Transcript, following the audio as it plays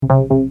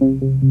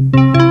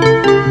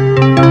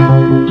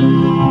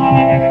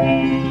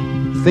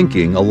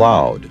Thinking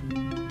Aloud.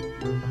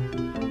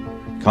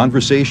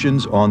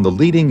 Conversations on the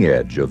leading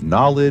edge of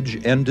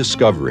knowledge and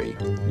discovery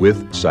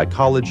with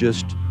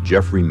psychologist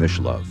Jeffrey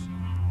Mishlove.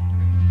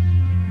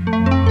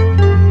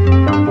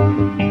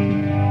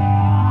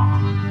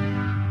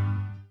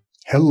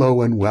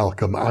 Hello and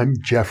welcome. I'm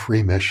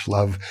Jeffrey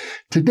Mishlove.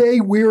 Today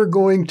we're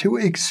going to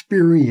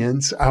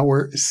experience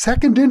our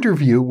second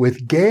interview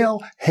with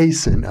Gail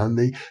Hayson on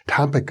the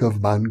topic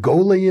of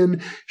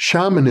Mongolian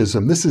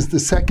shamanism. This is the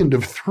second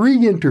of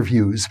 3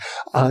 interviews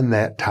on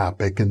that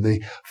topic. In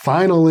the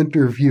final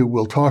interview,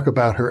 we'll talk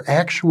about her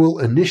actual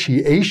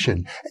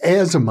initiation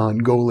as a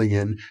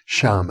Mongolian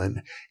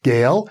shaman.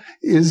 Gail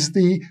is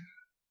the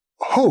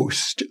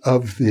host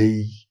of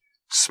the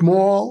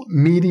Small,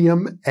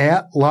 Medium,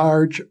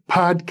 At-Large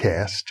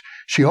podcast.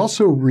 She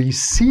also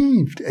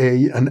received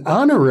an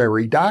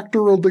honorary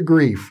doctoral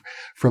degree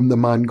from the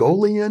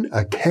Mongolian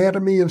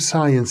Academy of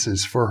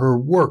Sciences for her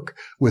work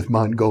with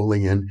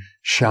Mongolian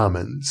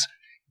shamans.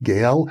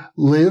 Gail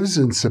lives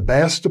in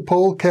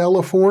Sebastopol,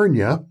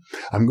 California.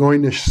 I'm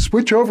going to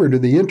switch over to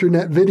the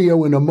internet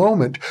video in a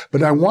moment,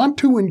 but I want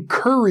to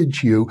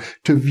encourage you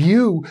to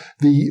view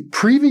the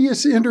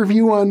previous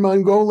interview on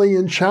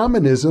Mongolian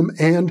shamanism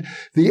and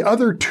the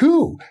other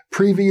 2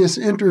 previous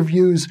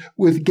interviews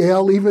with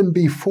Gail even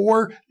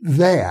before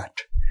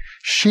that.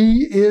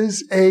 She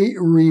is a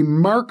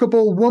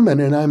remarkable woman,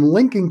 and I'm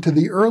linking to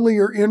the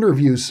earlier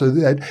interviews so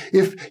that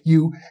if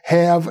you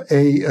have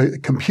a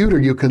computer,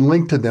 you can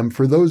link to them.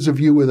 For those of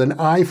you with an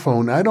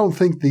iPhone, I don't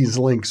think these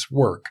links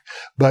work.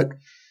 But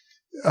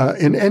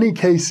in any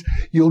case,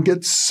 you'll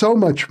get so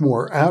much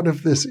more out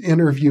of this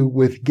interview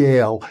with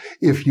Gail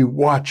if you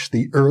watch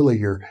the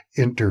earlier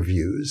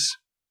interviews.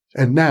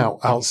 And now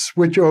I'll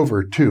switch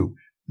over to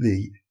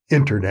the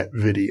internet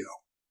video.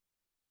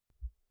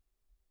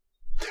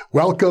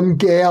 Welcome,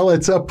 Gail.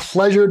 It's a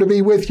pleasure to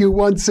be with you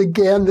once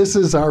again. This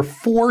is our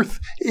 4th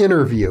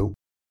interview.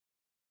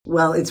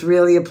 Well, it's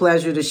really a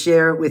pleasure to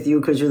share it with you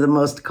because you're the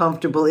most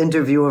comfortable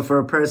interviewer for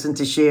a person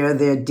to share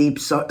their deep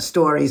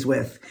stories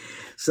with.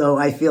 So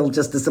I feel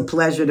just it's a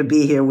pleasure to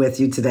be here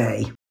with you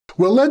today.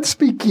 Well, let's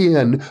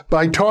begin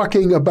by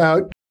talking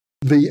about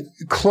the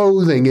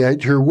clothing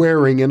that you're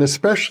wearing, and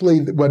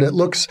especially what it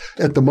looks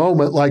at the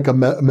moment like a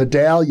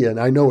medallion.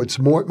 I know it's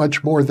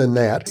much more than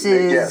that.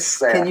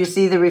 Can you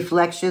see the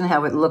reflection,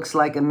 how it looks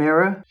like a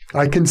mirror?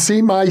 I can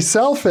see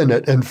myself in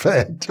it, in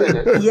fact.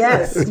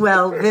 Yes.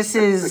 Well, this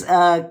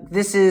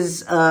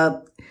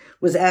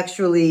was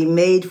actually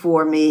made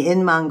for me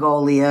in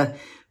Mongolia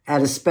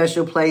at a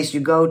special place you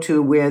go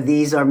to where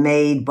these are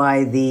made by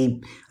I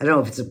don't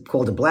know if it's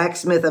called a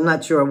blacksmith, I'm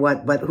not sure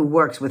what, but who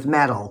works with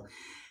metal.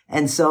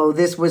 And so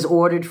this was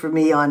ordered for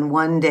me on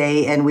one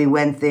day, and we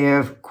went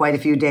there quite a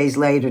few days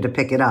later to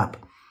pick it up.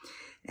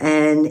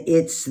 And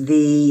it's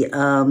the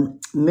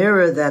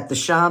mirror that the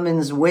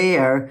shamans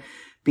wear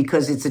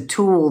because it's a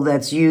tool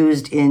that's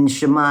used in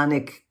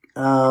shamanic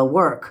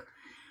work.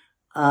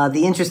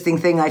 The interesting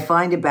thing I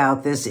find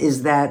about this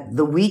is that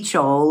the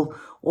Huichol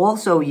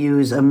also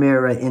use a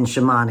mirror in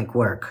shamanic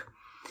work.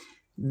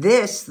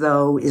 This,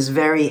 though, is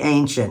very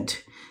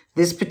ancient.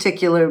 This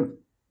particular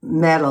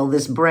metal,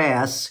 this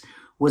brass,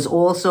 was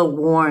also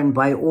worn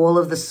by all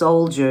of the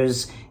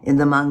soldiers in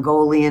the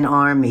Mongolian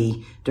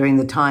army during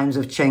the times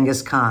of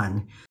Genghis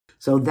Khan.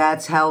 So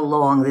that's how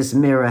long this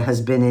mirror has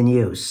been in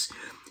use.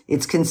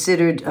 It's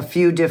considered a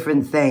few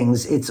different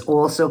things. It's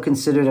also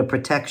considered a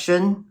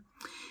protection.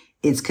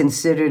 It's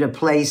considered a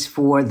place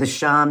for the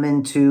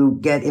shaman to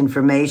get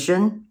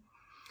information.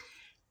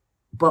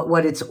 But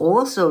what it's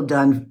also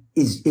done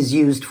is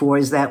used for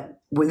is that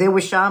there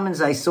were shamans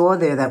I saw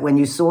there that when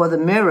you saw the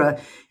mirror,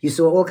 you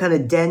saw all kind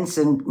of dents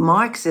and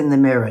marks in the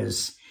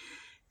mirrors.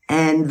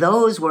 And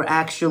those were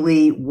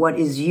actually what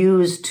is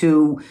used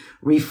to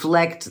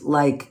reflect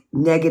like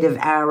negative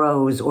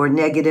arrows or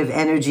negative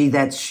energy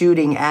that's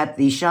shooting at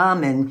the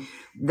shaman.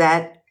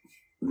 That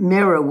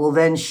mirror will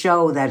then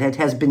show that it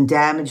has been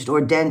damaged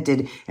or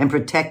dented and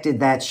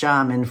protected that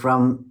shaman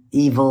from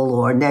evil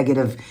or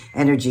negative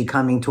energy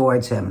coming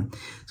towards him.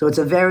 So it's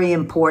a very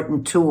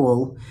important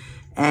tool.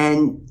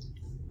 And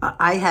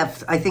I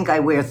think I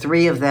wear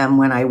 3 of them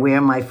when I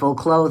wear my full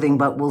clothing,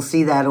 but we'll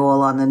see that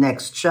all on the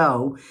next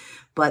show.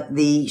 But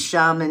the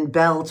shaman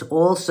belt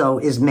also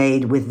is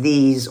made with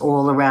these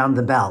all around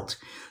the belt.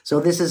 So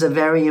this is a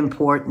very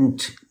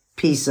important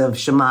piece of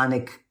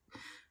shamanic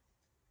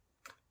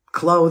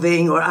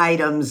clothing or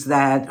items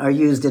that are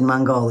used in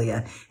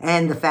Mongolia,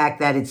 and the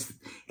fact that it's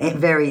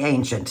very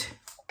ancient.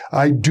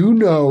 I do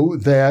know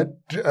that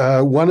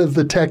one of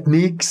the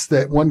techniques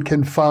that one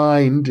can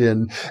find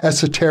in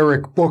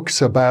esoteric books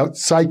about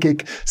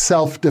psychic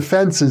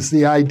self-defense is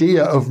the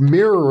idea of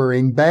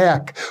mirroring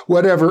back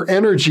whatever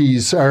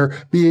energies are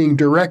being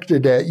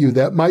directed at you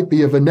that might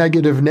be of a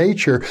negative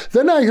nature.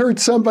 Then I heard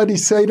somebody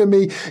say to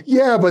me,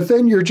 yeah, but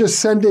then you're just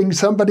sending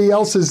somebody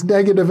else's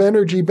negative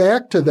energy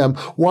back to them.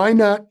 Why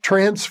not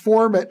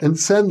transform it and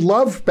send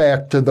love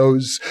back to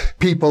those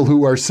people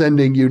who are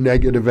sending you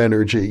negative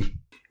energy?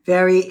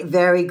 Very,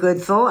 very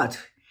good thought.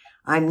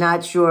 I'm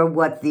not sure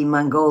what the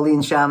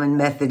Mongolian shaman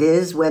method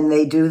is when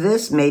they do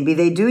this. Maybe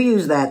they do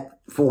use that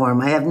form.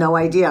 I have no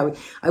idea.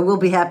 I will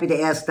be happy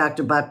to ask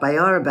Dr.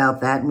 Bhattbhayar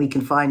about that, and we can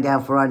find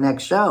out for our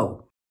next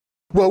show.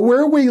 Well,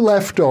 where we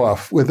left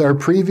off with our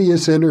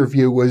previous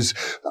interview was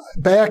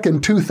back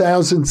in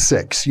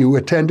 2006. You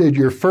attended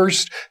your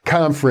first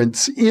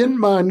conference in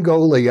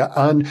Mongolia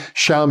on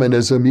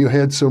shamanism. You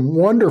had some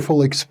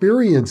wonderful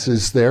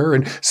experiences there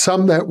and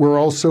some that were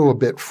also a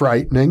bit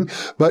frightening.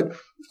 But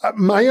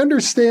my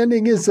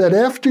understanding is that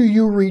after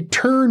you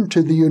returned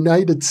to the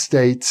United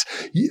States,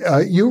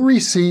 you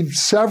received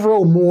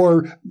several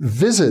more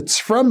visits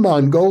from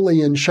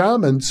Mongolian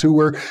shamans who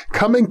were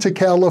coming to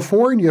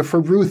California for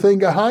Ruth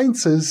Inge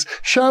Heinz's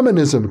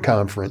shamanism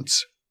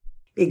conference.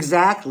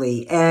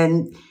 Exactly.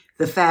 And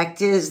the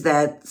fact is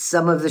that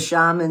some of the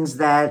shamans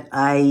that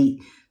I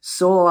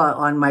saw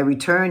on my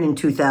return in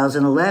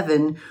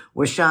 2011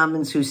 were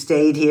shamans who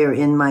stayed here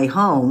in my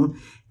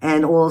home,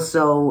 and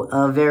also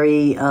a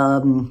very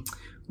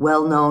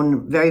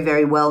well-known,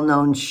 very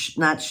well-known,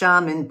 not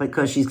shaman,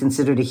 because she's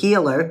considered a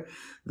healer,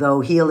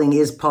 though healing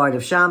is part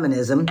of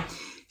shamanism.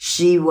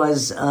 She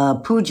was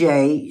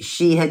Pujay.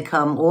 She had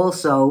come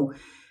also,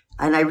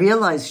 and I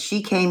realized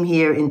she came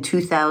here in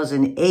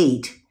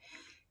 2008,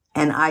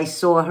 and I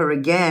saw her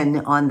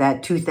again on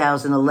that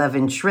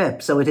 2011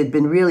 trip. So it had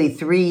been really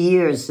 3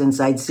 years since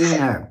I'd seen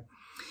her.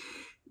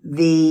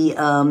 The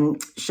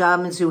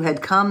shamans who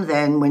had come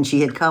then, when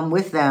she had come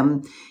with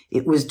them,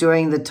 it was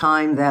during the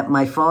time that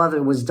my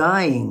father was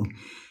dying.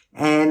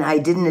 And I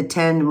didn't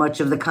attend much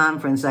of the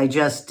conference. I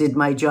just did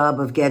my job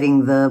of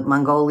getting the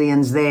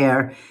Mongolians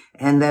there.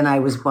 And then I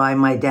was by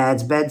my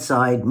dad's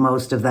bedside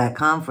most of that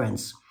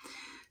conference.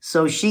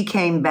 So she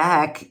came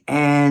back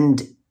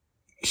and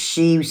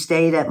she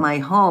stayed at my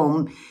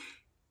home.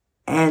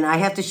 And I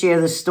have to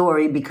share this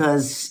story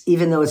because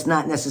even though it's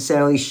not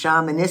necessarily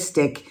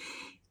shamanistic,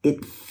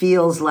 it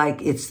feels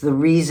like it's the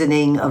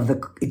reasoning of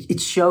it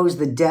shows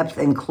the depth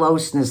and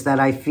closeness that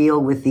I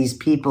feel with these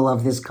people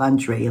of this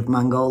country, of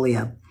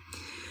Mongolia.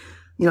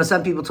 You know,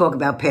 some people talk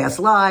about past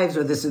lives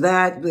or this or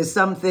that. There's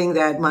something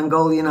that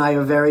Mongolia and I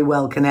are very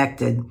well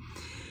connected.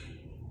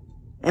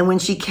 And when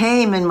she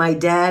came and my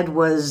dad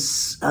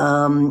was in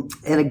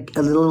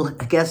a little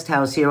guest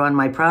house here on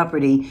my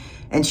property,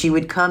 and she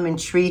would come and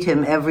treat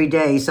him every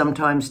day,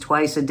 sometimes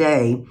twice a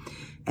day.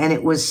 And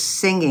it was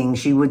singing.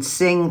 She would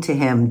sing to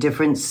him,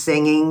 different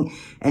singing,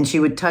 and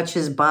she would touch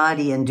his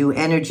body and do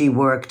energy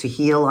work to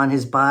heal on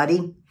his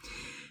body.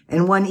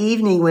 And one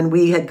evening when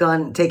we had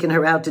taken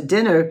her out to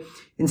dinner,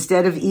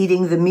 instead of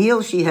eating the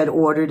meal she had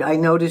ordered, I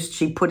noticed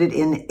she put it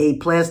in a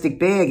plastic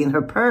bag in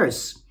her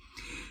purse.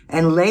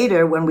 And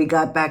later, when we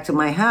got back to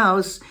my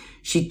house,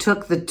 she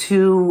took the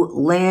two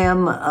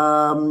lamb,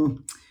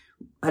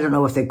 I don't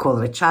know if they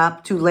call it a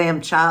chop, two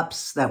lamb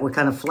chops that were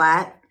kind of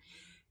flat,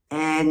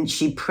 and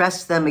she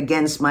pressed them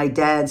against my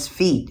dad's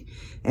feet,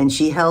 and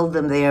she held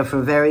them there for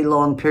very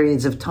long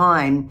periods of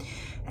time.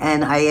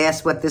 And I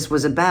asked what this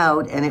was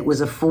about, and it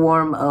was a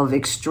form of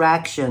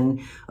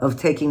extraction of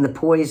taking the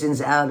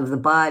poisons out of the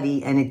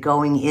body and it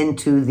going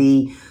into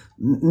the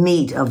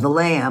meat of the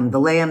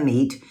lamb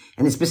meat.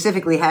 And it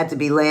specifically had to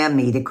be lamb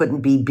meat. It couldn't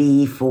be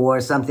beef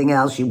or something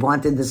else. She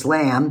wanted this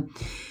lamb.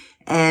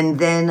 And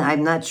then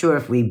I'm not sure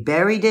if we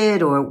buried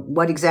it or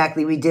what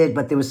exactly we did,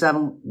 but there was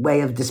some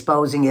way of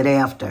disposing it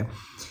after.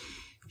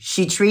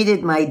 She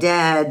treated my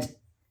dad,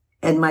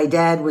 and my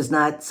dad was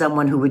not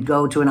someone who would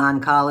go to an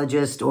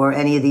oncologist or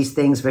any of these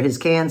things for his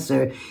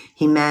cancer.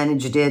 He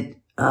managed it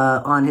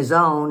on his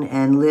own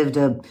and lived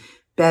a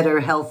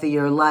better,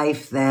 healthier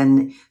life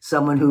than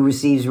someone who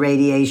receives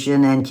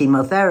radiation and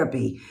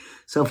chemotherapy.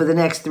 So for the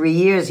next 3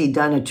 years, he'd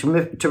done a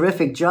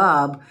terrific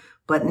job,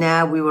 but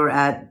now we were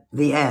at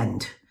the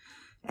end.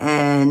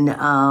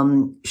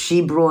 And she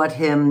brought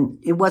him,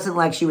 it wasn't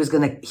like she was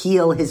going to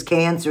heal his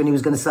cancer and he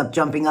was going to stop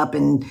jumping up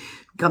and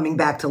coming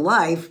back to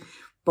life.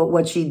 But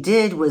what she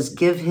did was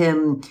give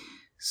him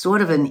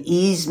sort of an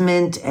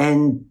easement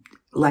and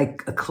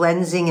like a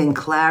cleansing and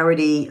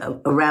clarity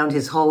around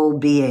his whole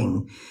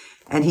being.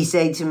 And he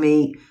said to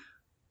me,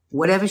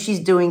 whatever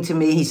she's doing to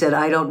me, he said,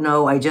 I don't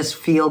know. I just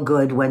feel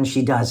good when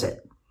she does it.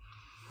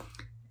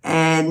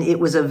 And it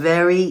was a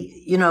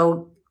very,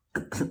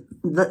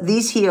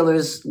 these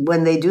healers,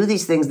 when they do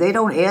these things, they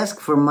don't ask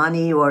for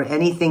money or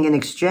anything in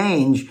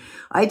exchange.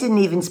 I didn't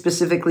even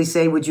specifically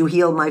say, would you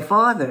heal my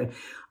father?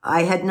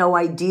 I had no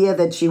idea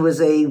that she was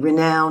a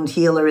renowned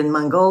healer in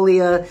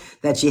Mongolia,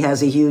 that she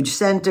has a huge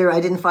center. I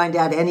didn't find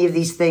out any of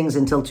these things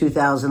until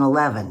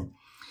 2011.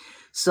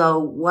 So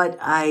what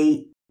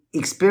I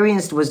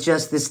experienced was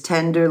just this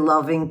tender,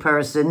 loving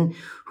person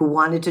who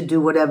wanted to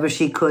do whatever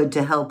she could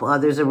to help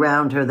others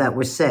around her that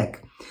were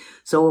sick.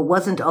 So it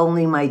wasn't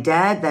only my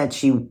dad that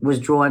she was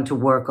drawn to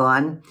work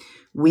on.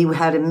 We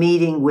had a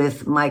meeting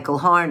with Michael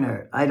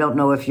Harner. I don't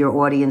know if your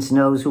audience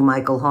knows who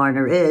Michael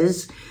Harner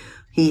is.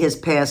 He has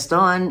passed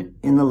on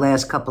in the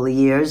last couple of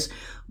years,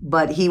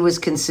 but he was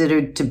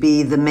considered to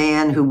be the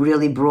man who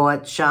really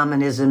brought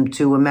shamanism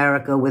to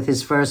America with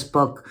his first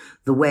book,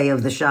 The Way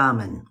of the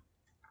Shaman.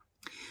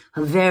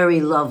 a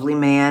very lovely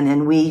man,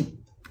 and we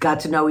got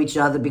to know each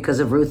other because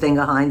of Ruth Inge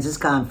Heinz's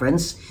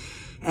conference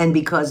and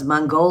because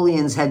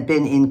Mongolians had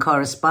been in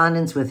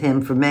correspondence with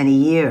him for many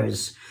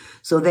years.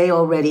 So they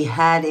already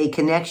had a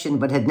connection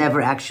but had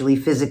never actually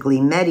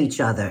physically met each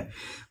other.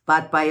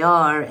 Bat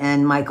Bayar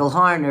and Michael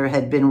Harner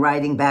had been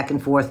writing back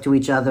and forth to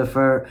each other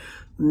for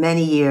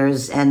many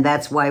years, and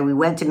that's why we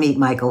went to meet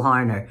Michael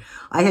Harner.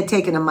 I had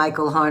taken a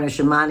Michael Harner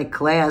shamanic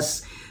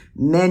class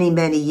many,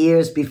 many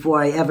years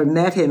before I ever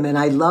met him, and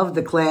I loved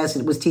the class.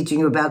 It was teaching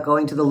you about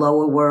going to the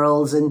lower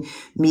worlds and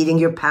meeting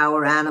your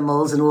power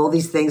animals and all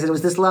these things. And it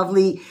was this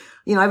lovely,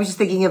 I was just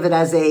thinking of it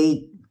as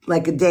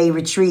like a day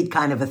retreat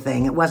kind of a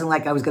thing. It wasn't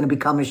like I was going to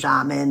become a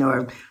shaman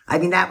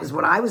that was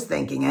what I was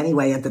thinking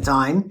anyway at the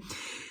time.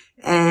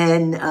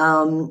 And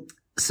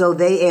so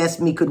they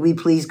asked me, could we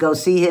please go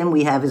see him?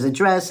 We have his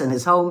address and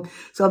his home.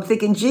 So I'm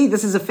thinking, gee,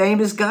 this is a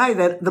famous guy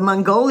that the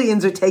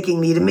Mongolians are taking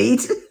me to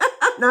meet,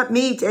 not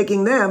me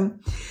taking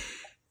them.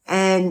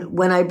 And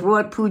when I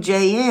brought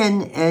Pujay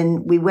in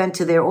and we went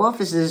to their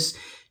offices,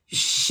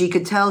 she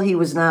could tell he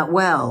was not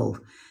well.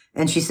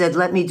 And she said,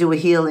 let me do a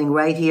healing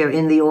right here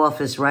in the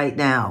office right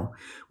now,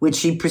 which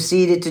she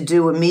proceeded to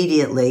do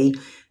immediately.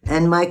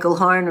 And Michael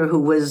Harner, who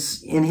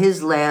was in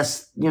his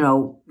last,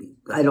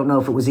 I don't know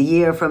if it was a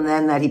year from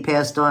then that he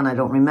passed on. I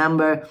don't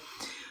remember.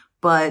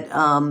 But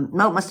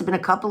no, it must have been a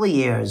couple of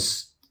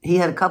years. He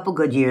had a couple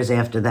good years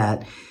after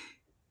that.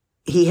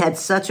 He had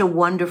such a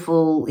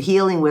wonderful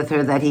healing with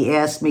her that he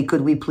asked me,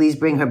 could we please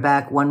bring her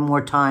back one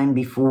more time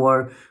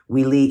before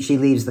she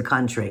leaves the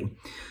country?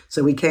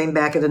 So we came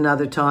back at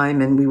another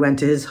time and we went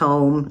to his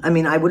home.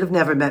 I would have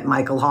never met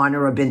Michael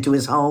Harner or been to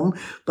his home,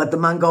 but the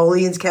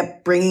Mongolians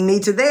kept bringing me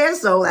to there.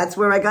 So that's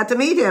where I got to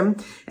meet him.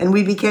 And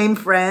we became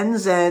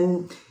friends,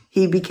 and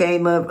he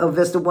became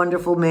just a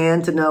wonderful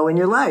man to know in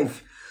your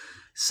life.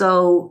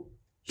 So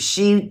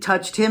she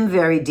touched him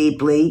very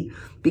deeply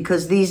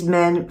because these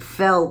men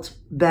felt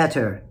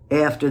better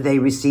after they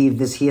received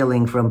this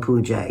healing from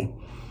Pujay.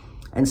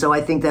 And so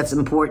I think that's an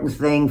important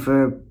thing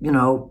for,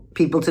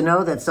 people to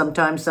know, that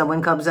sometimes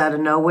someone comes out of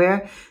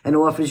nowhere and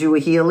offers you a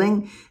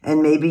healing,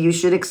 and maybe you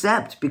should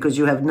accept because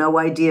you have no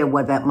idea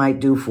what that might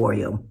do for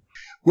you.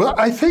 Well,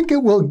 I think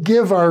it will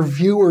give our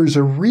viewers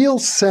a real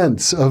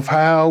sense of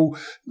how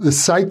the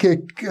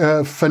psychic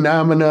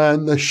phenomena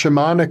and the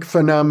shamanic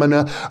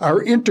phenomena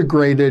are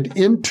integrated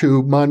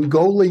into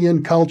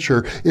Mongolian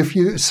culture. If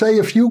you say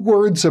a few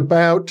words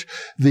about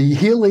the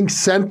healing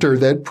center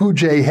that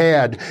Pujay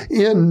had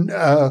in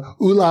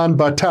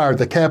Ulaanbaatar,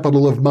 the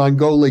capital of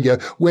Mongolia,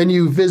 when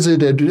you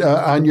visited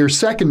on your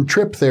second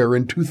trip there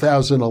in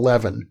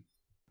 2011.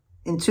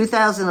 In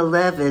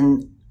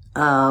 2011,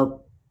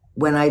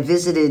 when I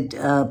visited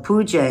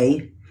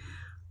Pujay,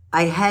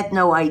 I had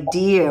no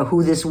idea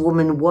who this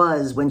woman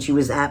was when she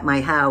was at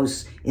my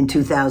house in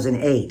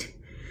 2008.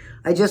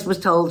 I just was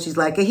told she's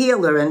like a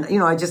healer, and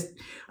I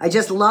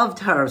just loved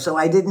her. So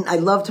I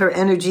loved her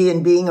energy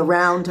and being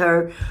around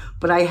her,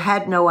 but I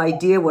had no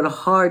idea what a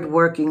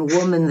hardworking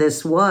woman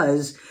this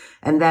was,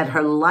 and that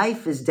her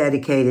life is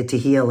dedicated to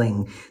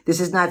healing.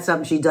 This is not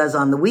something she does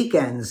on the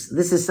weekends.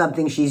 This is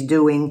something she's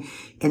doing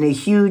in a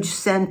huge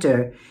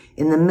center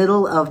in the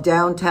middle of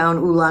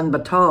downtown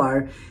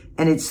Ulaanbaatar,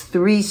 and it's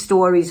 3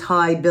 stories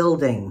high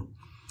building.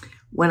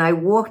 When I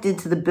walked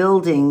into the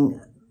building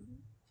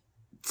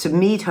to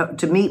meet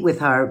with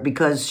her,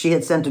 because she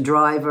had sent a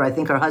driver, I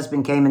think her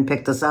husband came and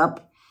picked us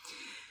up.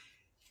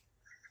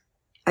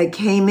 I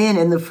came in,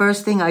 and the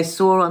first thing I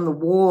saw on the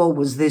wall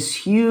was this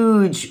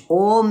huge,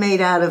 all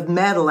made out of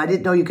metal. I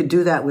didn't know you could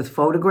do that with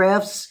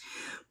photographs,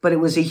 but it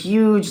was a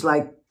huge,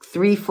 like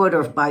 3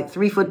 foot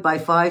by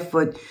 5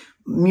 foot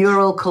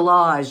mural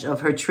collage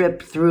of her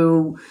trip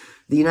through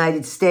the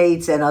United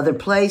States and other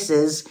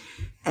places.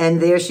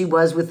 And there she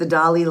was with the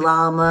Dalai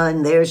Lama,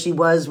 and there she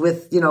was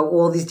with,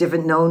 all these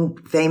different known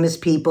famous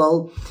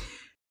people.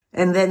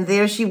 And then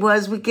there she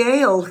was with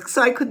Gail.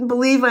 So I couldn't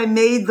believe I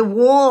made the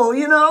wall,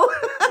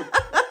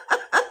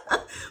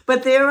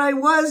 But there I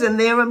was, and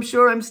there I'm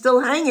sure I'm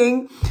still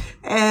hanging.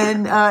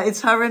 And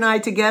it's her and I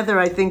together.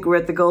 I think we're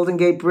at the Golden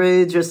Gate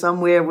Bridge or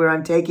somewhere where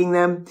I'm taking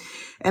them.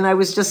 And I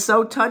was just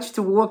so touched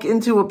to walk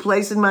into a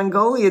place in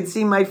Mongolia and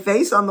see my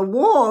face on the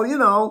wall,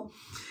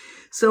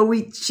 So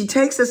she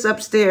takes us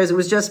upstairs. It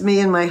was just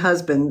me and my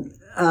husband.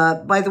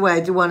 By the way,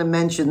 I do want to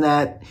mention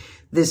that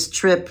this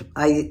trip,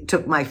 I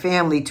took my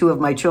family, 2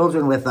 of my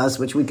children with us,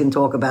 which we can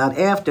talk about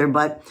after.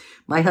 But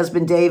my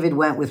husband, David,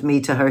 went with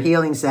me to her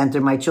healing center.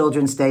 My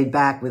children stayed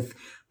back with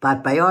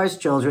Bat Bayar's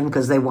children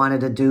because they wanted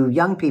to do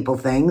young people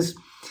things.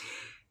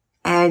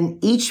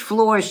 And each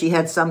floor, she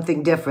had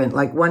something different.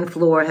 Like one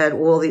floor had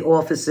all the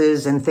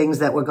offices and things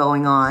that were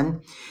going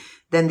on.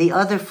 Then the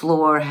other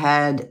floor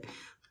had,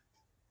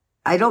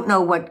 I don't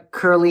know what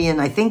Kirlian,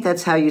 I think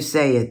that's how you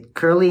say it,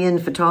 Kirlian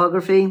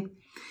photography.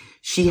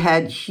 She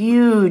had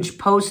huge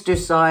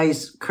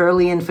poster-size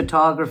Kirlian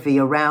photography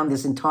around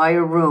this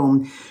entire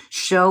room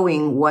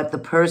showing what the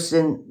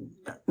person,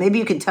 maybe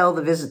you can tell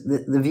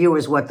the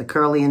viewers what the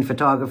Kirlian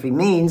photography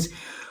means,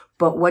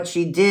 But what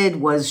she did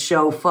was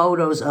show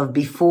photos of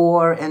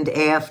before and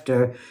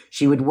after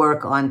she would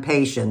work on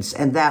patients.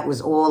 And that was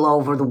all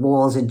over the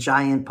walls in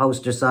giant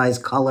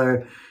poster-sized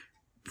color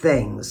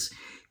things.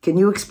 Can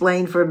you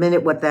explain for a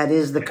minute what that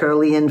is, the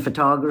Kirlian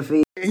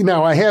photography?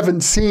 Now, I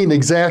haven't seen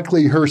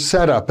exactly her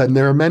setup, and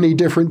there are many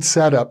different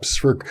setups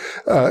for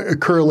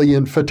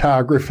Kirlian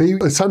photography.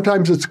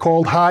 Sometimes it's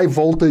called high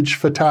voltage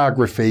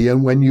photography,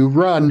 and when you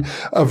run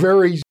a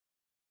very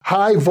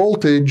high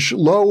voltage,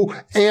 low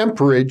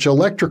amperage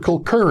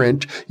electrical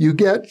current, you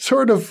get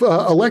sort of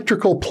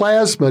electrical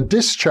plasma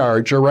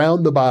discharge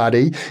around the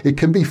body. It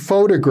can be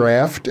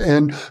photographed,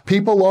 and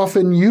people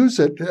often use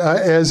it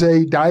as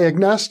a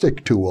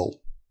diagnostic tool.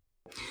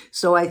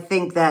 So I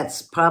think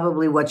that's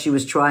probably what she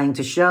was trying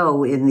to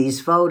show in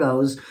these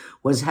photos,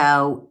 was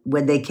how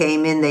when they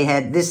came in, they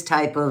had this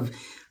type of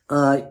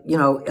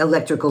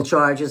electrical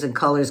charges and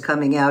colors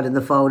coming out in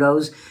the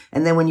photos.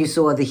 And then when you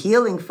saw the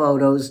healing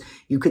photos,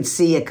 you could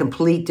see a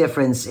complete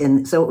difference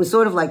so it was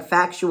sort of like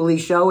factually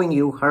showing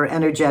you her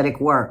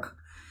energetic work.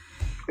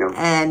 Yeah.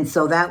 And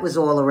so that was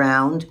all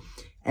around.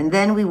 And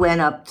then we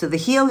went up to the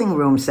healing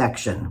room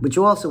section, which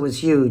also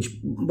was huge.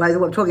 By the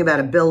way, I'm talking about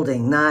a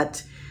building,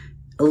 not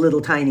a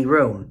little tiny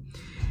room.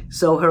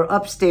 So her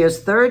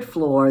upstairs third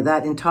floor,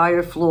 that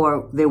entire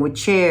floor, there were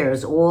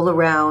chairs all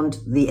around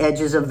the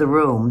edges of the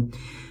room.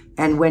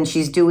 And when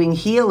she's doing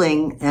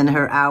healing and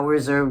her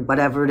hours or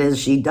whatever it is,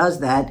 she does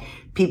that,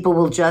 people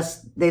will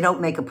they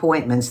don't make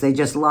appointments. They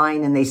just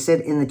line and they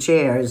sit in the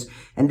chairs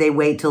and they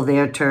wait till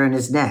their turn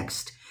is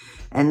next.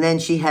 And then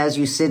she has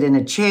you sit in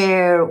a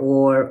chair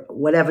or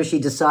whatever she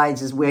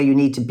decides is where you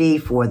need to be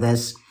for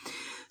this.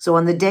 So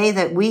on the day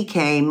that we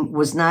came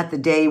was not the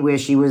day where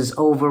she was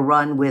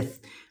overrun with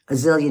a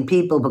zillion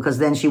people, because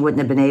then she wouldn't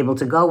have been able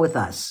to go with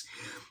us.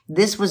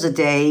 This was a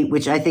day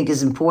which I think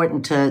is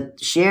important to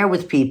share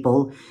with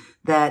people,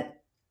 that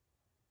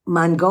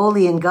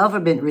Mongolian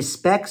government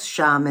respects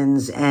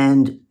shamans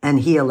and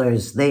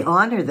healers. They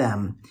honor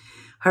them.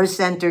 Her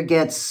center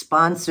gets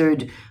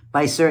sponsored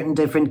by certain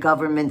different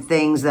government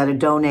things that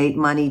donate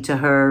money to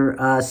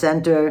her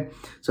center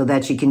so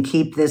that she can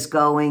keep this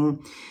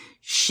going.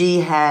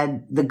 She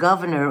had the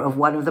governor of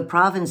one of the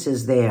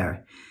provinces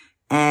there.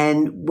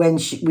 And when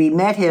we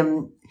met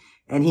him,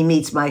 and he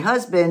meets my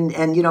husband,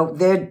 and,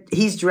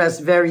 he's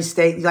dressed very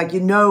stately, like,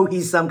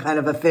 he's some kind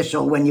of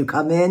official when you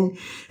come in,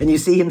 and you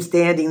see him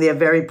standing there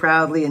very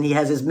proudly, and he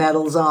has his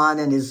medals on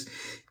and his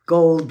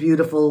gold,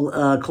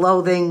 beautiful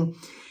clothing.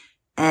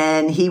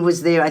 And he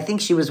was there. I think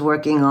she was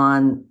working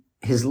on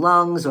his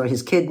lungs or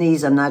his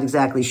kidneys. I'm not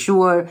exactly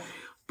sure.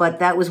 But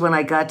that was when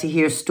I got to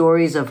hear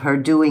stories of her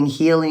doing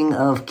healing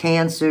of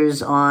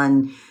cancers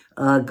on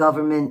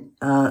government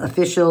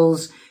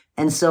officials.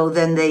 And so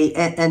then they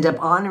end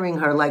up honoring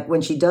her. Like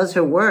when she does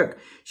her work,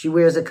 she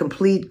wears a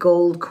complete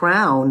gold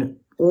crown,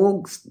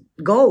 all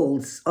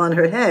golds on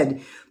her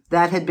head.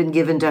 That had been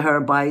given to her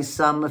by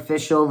some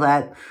official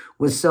that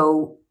was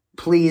so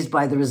pleased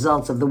by the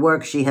results of the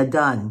work she had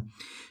done.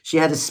 She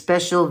had a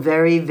special,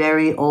 very,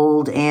 very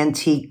old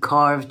antique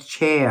carved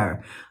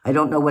chair. I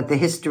don't know what the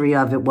history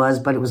of it was,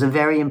 but it was a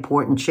very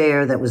important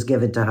chair that was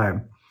given to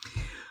her.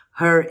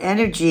 Her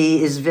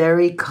energy is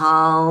very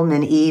calm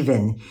and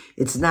even.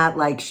 It's not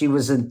like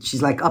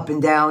she's like up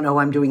and down. Oh,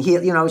 I'm doing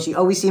heal. She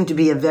always seemed to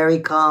be a very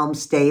calm,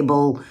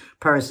 stable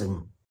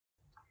person.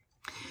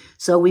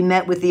 So we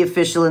met with the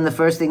official, and the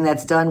first thing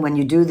that's done when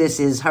you do this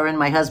is her and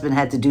my husband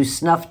had to do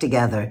snuff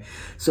together.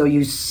 So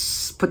you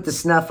put the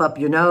snuff up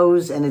your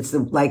nose, and it's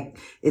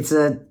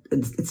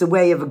a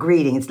way of a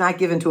greeting. It's not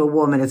given to a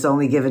woman. It's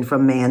only given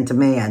from man to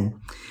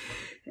man.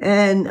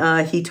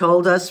 And he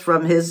told us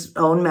from his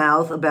own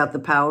mouth about the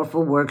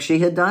powerful work she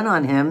had done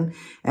on him,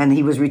 and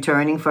he was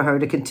returning for her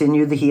to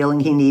continue the healing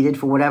he needed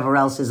for whatever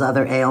else his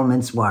other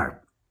ailments were.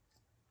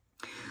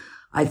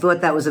 I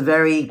thought that was a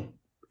very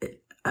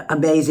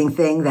amazing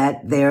thing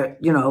that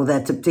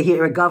to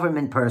hear a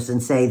government person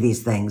say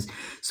these things.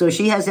 So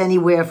she has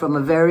anywhere from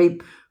a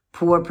very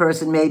poor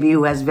person maybe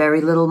who has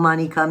very little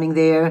money coming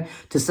there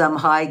to some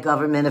high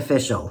government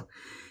official.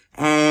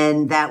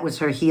 And that was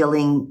her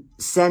healing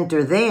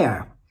center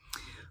there.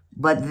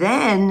 But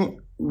then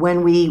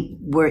when we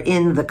were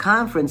in the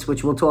conference,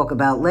 which we'll talk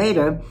about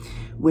later,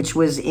 which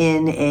was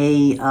in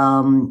a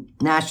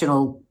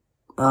national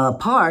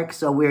park,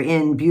 so we're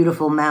in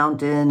beautiful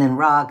mountain and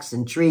rocks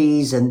and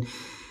trees, and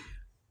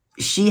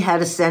she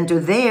had a center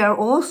there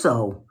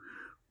also,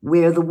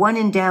 where the one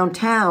in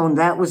downtown,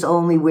 that was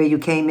only where you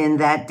came in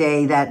that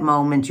day, that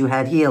moment you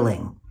had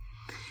healing.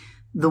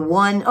 And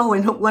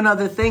one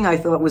other thing I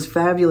thought was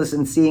fabulous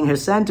in seeing her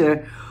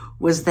center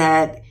was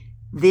that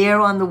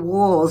there on the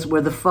walls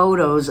were the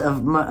photos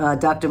of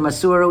Dr.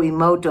 Masaru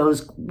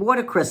Emoto's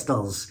water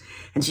crystals.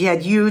 And she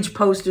had huge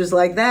posters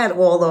like that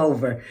all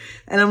over.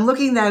 And I'm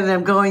looking at it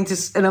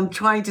and I'm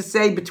trying to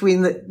say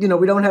between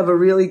we don't have a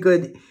really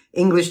good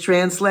English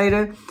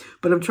translator,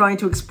 but I'm trying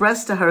to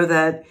express to her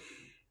that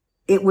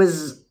it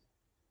was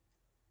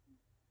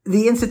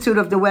the Institute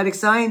of Noetic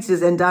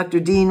Sciences and Dr.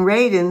 Dean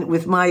Radin,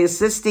 with my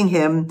assisting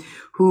him,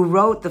 who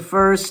wrote the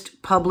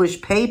first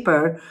published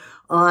paper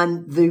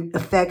on the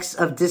effects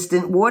of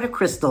distant water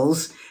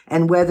crystals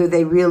and whether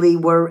they really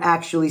were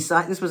actually,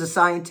 this was a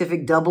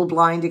scientific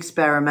double-blind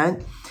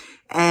experiment,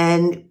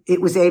 and it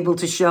was able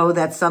to show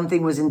that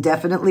something was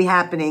indefinitely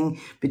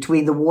happening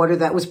between the water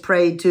that was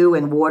prayed to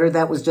and water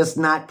that was just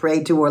not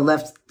prayed to or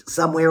left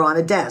somewhere on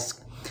a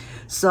desk.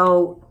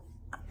 So,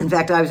 in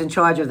fact, I was in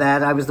charge of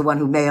that. I was the one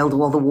who mailed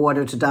all the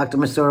water to Dr.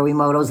 Masaru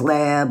Emoto's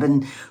lab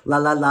and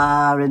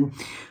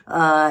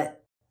and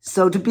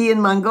so to be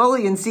in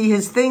Mongolia and see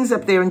his things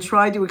up there and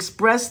try to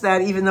express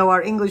that, even though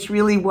our English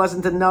really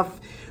wasn't enough,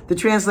 the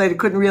translator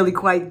couldn't really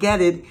quite get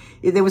it.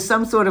 There was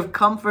some sort of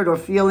comfort or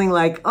feeling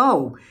like,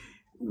 oh,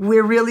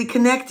 we're really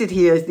connected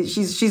here.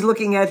 She's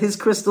looking at his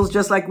crystals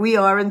just like we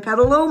are in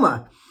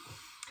Petaluma.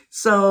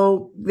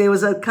 So there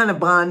was a kind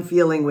of bond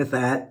feeling with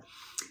that.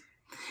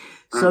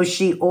 So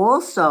she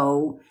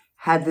also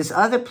had this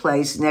other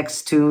place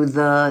next to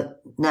the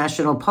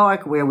national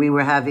park where we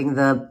were having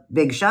the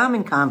big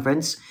shaman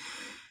conference.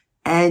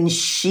 And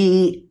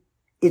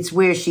it's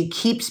where she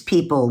keeps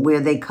people,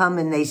 where they come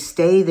and they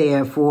stay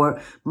there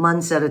for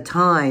months at a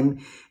time.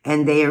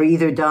 And they are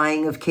either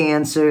dying of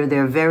cancer,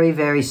 they're very,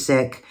 very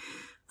sick.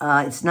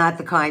 It's not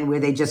the kind where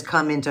they just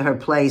come into her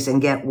place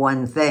and get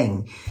one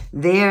thing.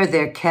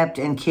 They're kept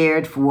and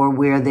cared for,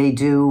 where they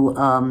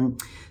do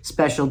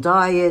special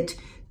diet.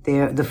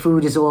 The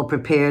food is all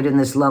prepared in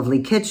this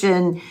lovely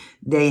kitchen.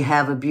 They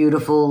have a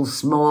beautiful,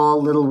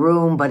 small little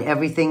room, but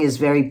everything is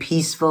very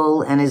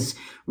peaceful and is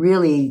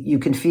really, you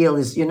can feel,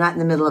 you're not in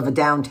the middle of a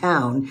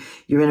downtown.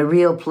 You're in a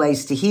real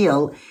place to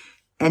heal.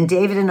 And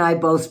David and I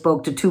both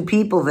spoke to two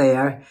people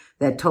there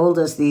that told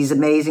us these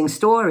amazing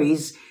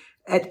stories.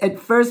 At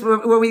first,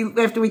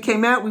 after we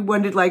came out, we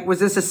wondered, like, was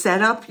this a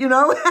setup,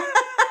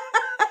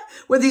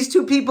 Were these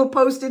two people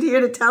posted here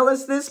to tell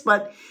us this?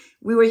 But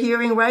we were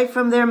hearing right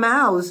from their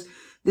mouths.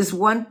 This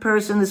one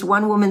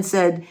woman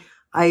said,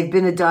 I've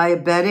been a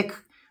diabetic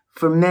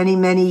for many,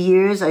 many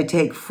years. I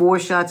take 4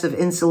 shots of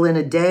insulin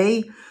a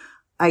day.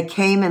 I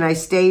came and I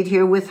stayed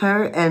here with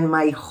her, and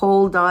my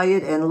whole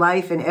diet and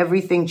life and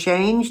everything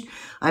changed.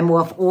 I'm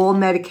off all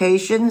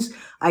medications.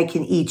 I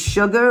can eat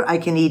sugar. I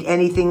can eat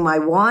anything I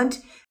want.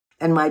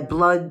 And my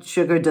blood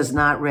sugar does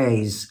not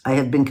raise. I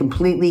have been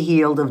completely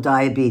healed of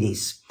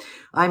diabetes.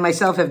 I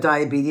myself have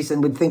diabetes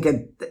and would think at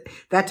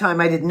that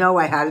time I didn't know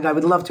I had it. I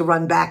would love to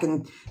run back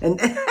and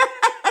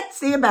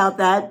see about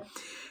that.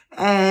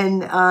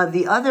 And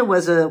the other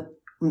was a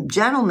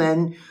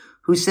gentleman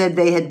who said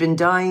they had been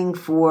dying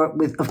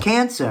of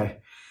cancer.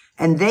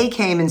 And they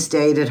came and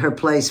stayed at her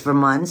place for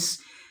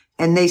months.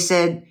 And they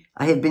said,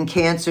 I have been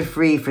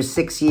cancer-free for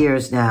 6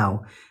 years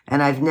now,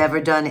 and I've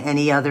never done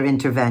any other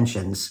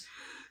interventions.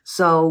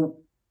 So,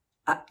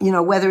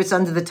 whether it's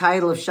under the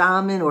title of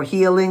shaman or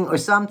healing or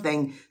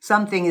something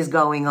is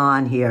going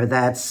on here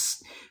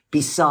that's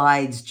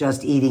besides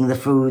just eating the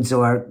foods,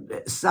 or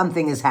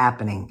something is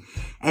happening.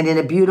 And in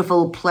a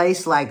beautiful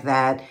place like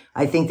that,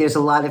 I think there's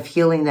a lot of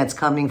healing that's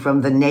coming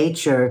from the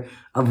nature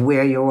of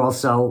where you're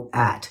also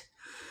at.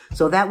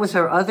 So that was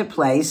her other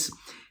place.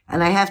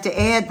 And I have to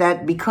add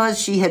that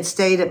because she had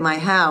stayed at my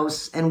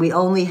house and we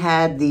only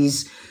had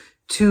these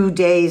 2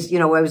 days,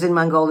 I was in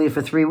Mongolia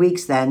for 3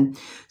 weeks then.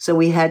 So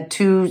we had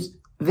 2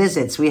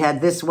 visits. We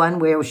had this one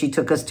where she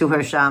took us to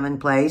her shaman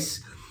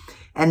place.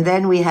 And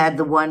then we had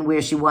the one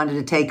where she wanted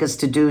to take us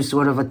to do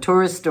sort of a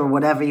tourist or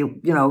whatever,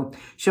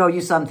 show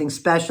you something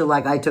special.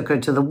 Like I took her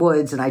to the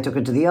woods and I took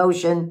her to the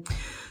ocean.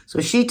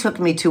 So she took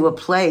me to a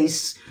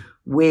place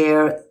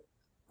where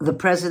the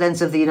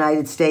presidents of the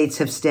United States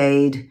have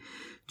stayed.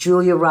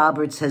 Julia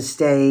Roberts has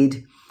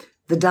stayed.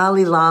 The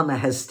Dalai Lama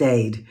has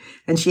stayed.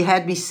 And she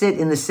had me sit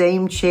in the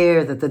same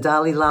chair that the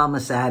Dalai Lama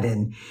sat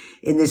in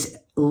this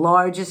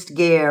largest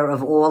ger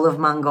of all of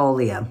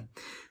Mongolia.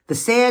 The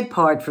sad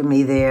part for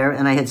me there,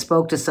 and I had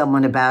spoke to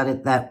someone about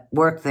it that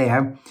worked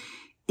there,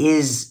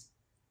 is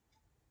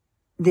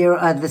there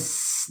are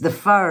the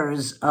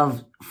furs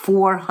of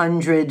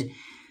 400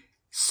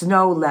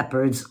 snow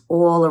leopards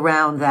all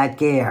around that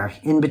ger,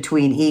 in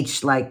between each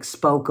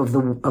spoke of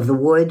the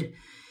wood.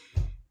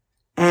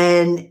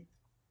 And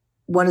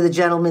one of the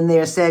gentlemen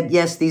there said,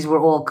 yes, these were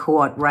all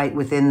caught right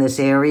within this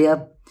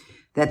area,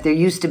 that there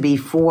used to be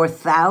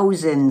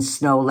 4,000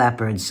 snow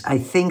leopards. I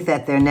think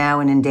that they're now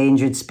an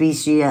endangered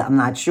species. I'm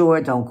not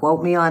sure. Don't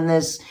quote me on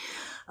this.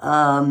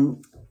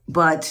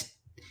 But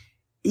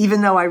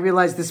even though I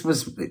realized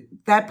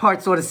that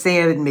part sort of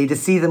saddened me to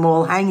see them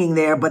all hanging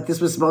there, but this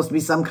was supposed to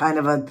be some kind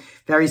of a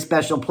very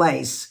special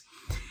place.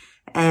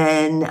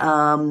 And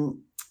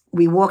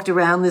we walked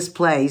around this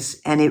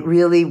place, and it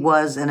really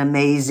was an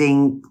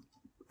amazing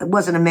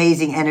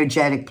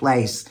energetic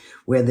place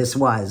where this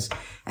was.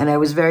 And I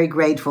was very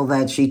grateful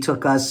that she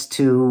took us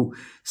to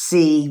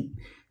see,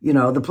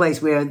 the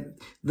place where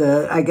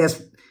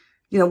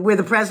where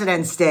the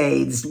president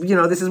stayed.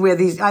 This is where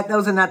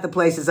those are not the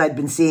places I'd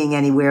been seeing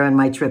anywhere on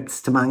my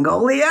trips to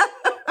Mongolia.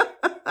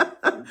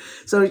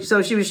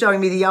 So she was showing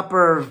me the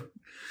upper,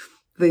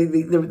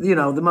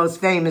 the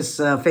most famous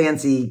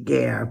fancy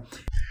ger.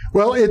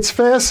 Well, it's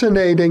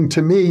fascinating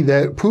to me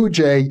that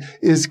Pujay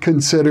is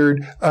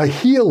considered a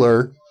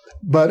healer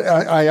but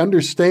I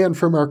understand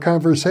from our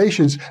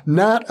conversations,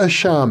 not a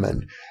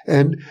shaman.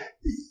 And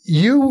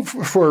you,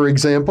 for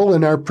example,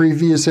 in our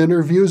previous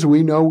interviews,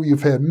 we know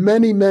you've had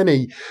many,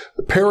 many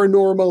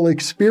paranormal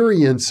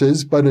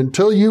experiences, but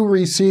until you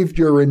received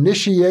your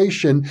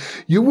initiation,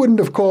 you wouldn't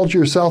have called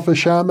yourself a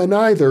shaman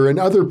either, and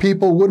other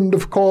people wouldn't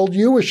have called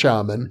you a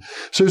shaman.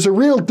 So there's a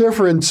real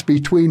difference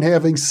between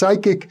having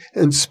psychic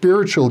and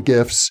spiritual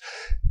gifts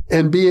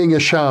and being a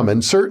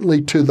shaman,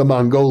 certainly to the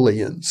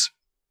Mongolians.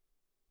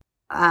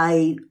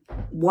 I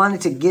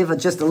wanted to give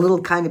just a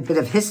little kind of bit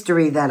of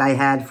history that I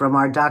had from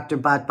our Dr.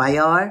 Bat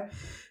Bayar,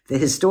 the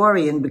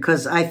historian,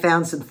 because I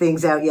found some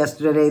things out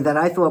yesterday that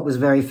I thought was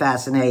very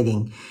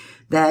fascinating.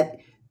 That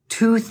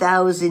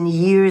 2,000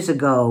 years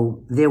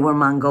ago, there were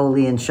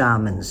Mongolian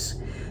shamans.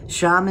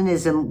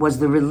 Shamanism was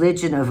the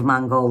religion of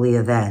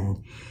Mongolia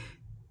then.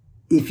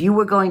 If you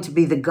were going to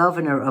be the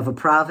governor of a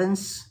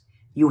province,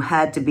 you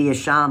had to be a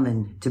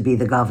shaman to be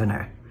the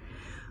governor.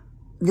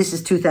 This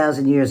is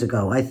 2,000 years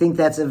ago. I think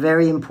that's a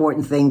very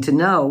important thing to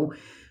know.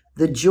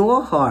 The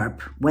jaw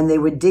harp, when they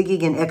were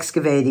digging and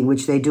excavating,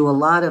 which they do a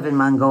lot of in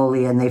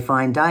Mongolia, and they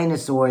find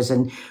dinosaurs,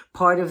 and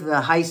part of the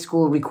high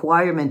school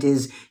requirement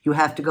is you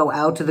have to go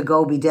out to the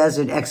Gobi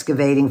Desert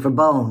excavating for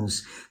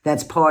bones.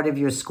 That's part of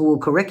your school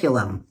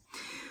curriculum.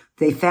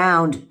 They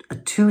found a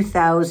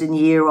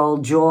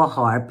 2,000-year-old jaw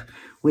harp,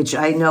 which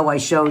I know I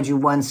showed you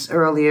once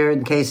earlier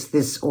in case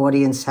this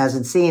audience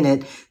hasn't seen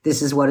it.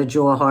 This is what a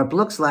jaw harp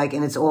looks like,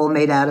 and it's all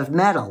made out of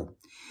metal.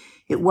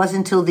 It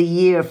wasn't until the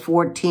year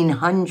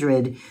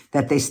 1400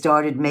 that they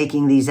started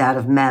making these out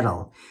of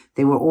metal.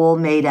 They were all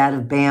made out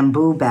of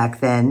bamboo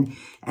back then,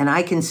 and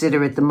I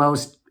consider it the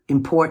most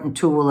important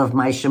tool of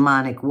my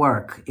shamanic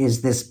work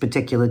is this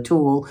particular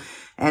tool.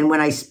 And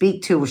when I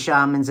speak to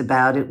shamans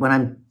about it, when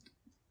I'm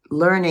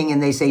learning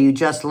and they say you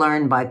just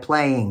learn by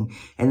playing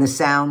and the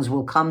sounds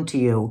will come to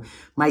you,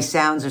 my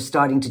sounds are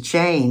starting to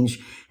change.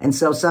 And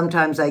so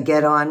sometimes I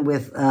get on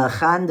with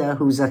Khanda,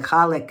 who's a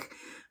Kalik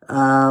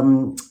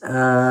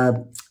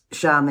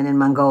shaman in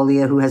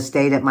Mongolia who has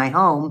stayed at my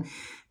home,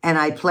 and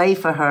I play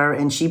for her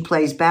and she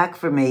plays back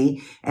for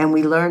me, and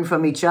we learn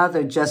from each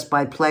other just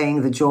by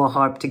playing the jaw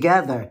harp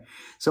together.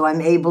 So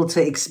I'm able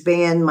to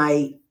expand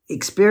my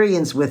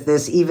experience with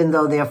this, even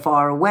though they're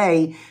far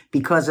away,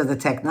 because of the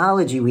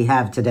technology we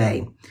have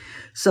today.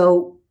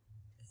 So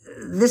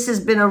this has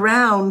been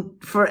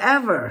around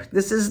forever.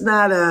 This is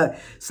not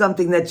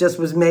something that just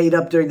was made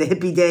up during the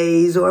hippie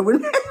days or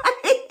when,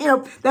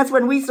 that's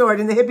when we saw it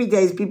in the hippie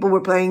days. People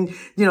were playing,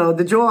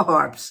 the jaw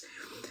harps.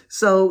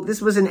 So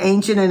this was an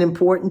ancient and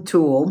important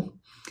tool.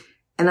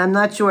 And I'm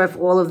not sure if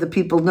all of the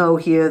people know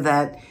here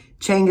that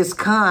Genghis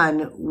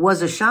Khan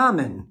was a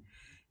shaman.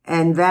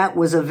 And that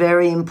was a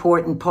very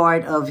important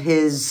part of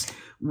his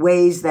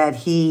ways that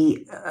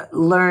he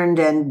learned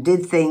and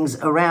did things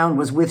around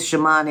was with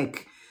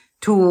shamanic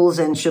tools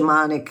and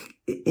shamanic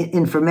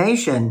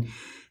information.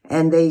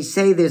 And they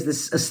say there's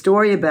a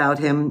story about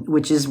him,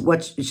 which is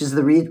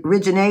the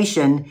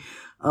origination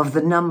of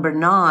the number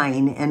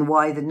 9 and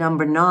why the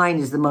number 9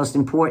 is the most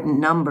important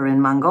number in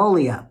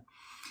Mongolia.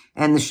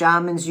 And the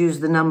shamans use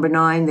the number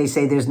 9. They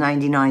say there's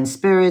 99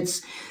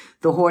 spirits.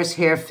 The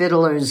horsehair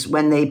fiddlers,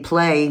 when they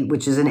play,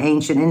 which is an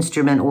ancient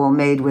instrument all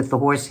made with the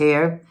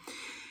horsehair,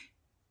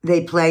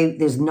 they play,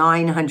 there's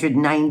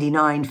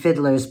 999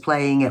 fiddlers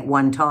playing at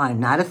one time.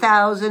 Not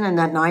 1,000 and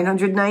not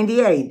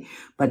 998,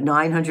 but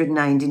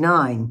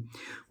 999.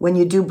 When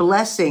you do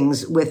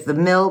blessings with the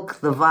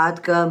milk, the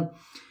vodka,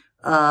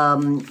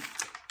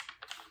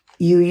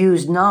 you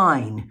use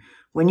 9.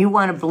 When you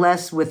want to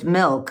bless with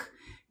milk,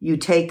 you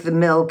take the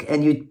milk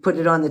and you put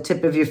it on the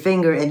tip of your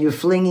finger and you're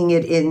flinging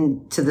it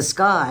into the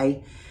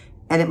sky,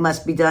 and it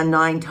must be done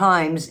 9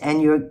 times,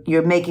 and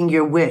you're making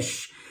your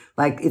wish.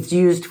 Like it's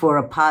used for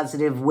a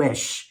positive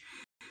wish.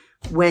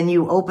 When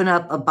you open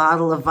up a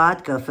bottle of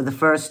vodka for the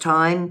first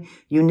time,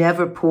 you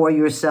never pour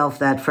yourself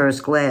that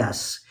first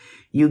glass.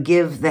 You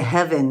give the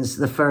heavens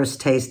the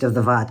first taste of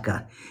the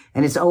vodka.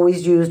 And it's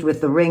always used with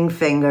the ring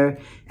finger,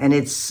 and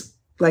it's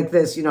like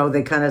this,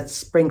 they kind of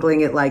sprinkling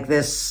it like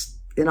this.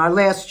 In our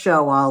last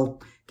show, I'll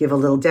give a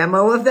little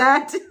demo of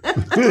that.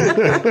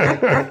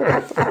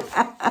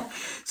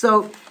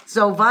 So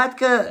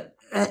vodka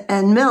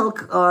and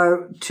milk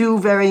are 2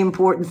 very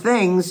important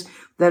things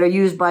that are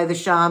used by the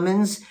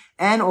shamans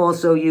and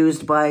also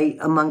used by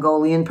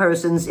Mongolian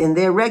persons in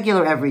their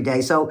regular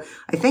everyday. So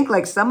I think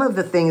like some of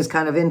the things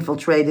kind of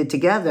infiltrated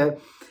together.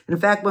 In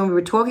fact, when we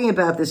were talking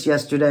about this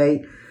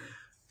yesterday,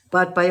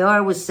 Bat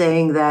Bayar was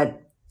saying that,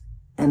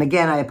 and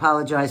again, I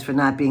apologize for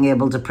not being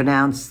able to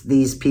pronounce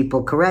these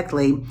people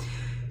correctly.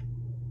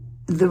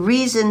 The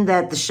reason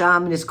that the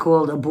shaman is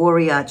called a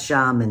Buryat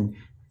shaman,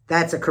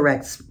 that's a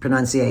correct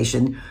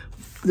pronunciation.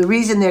 The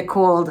reason they're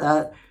called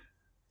a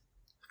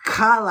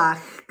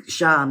Kalach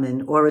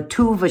shaman or a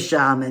Tuva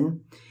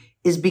shaman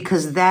is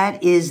because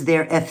that is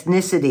their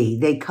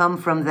ethnicity. They come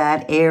from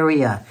that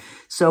area.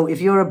 So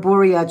if you're a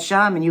Buryat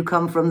shaman, you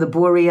come from the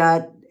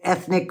Buryat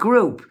ethnic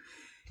group.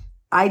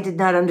 I did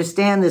not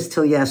understand this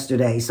till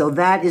yesterday. So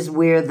that is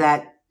where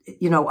that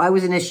I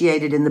was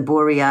initiated in the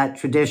Buryat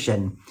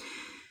tradition.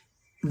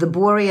 The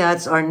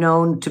Buryats are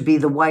known to be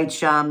the white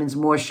shamans,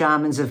 more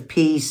shamans of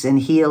peace and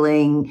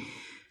healing.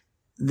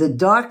 The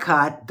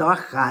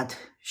Darkhat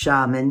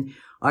shaman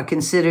are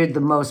considered the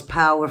most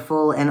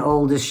powerful and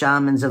oldest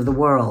shamans of the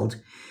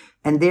world.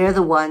 And they're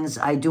the ones,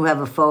 I do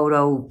have a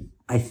photo,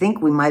 I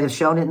think we might have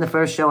shown it in the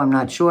first show, I'm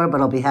not sure,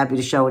 but I'll be happy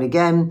to show it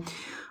again,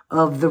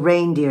 of the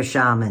reindeer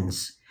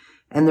shamans.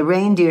 And the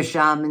reindeer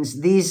shamans,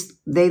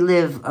 they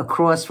live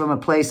across from a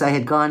place I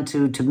had gone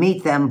to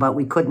meet them, but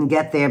we couldn't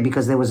get there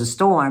because there was a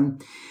storm.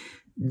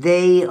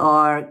 They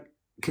are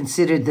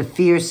considered the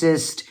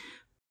fiercest,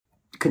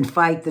 can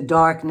fight the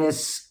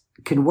darkness,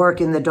 can work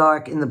in the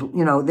dark,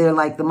 they're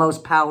like the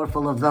most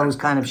powerful of those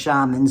kind of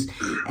shamans.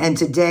 And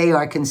today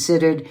are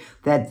considered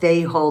that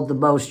they hold the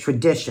most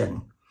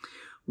tradition.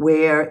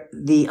 Where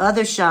the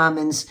other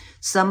shamans,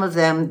 some of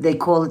them, they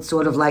call it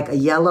sort of like a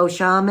yellow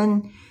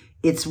shaman.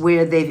 It's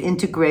where they've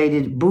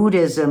integrated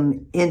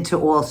Buddhism into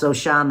also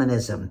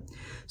shamanism.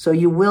 So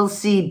you will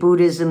see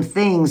Buddhism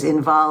things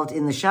involved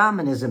in the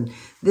shamanism.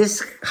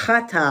 This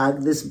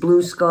khatag, this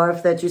blue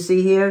scarf that you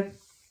see here,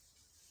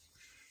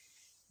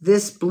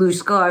 this blue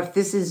scarf,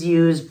 this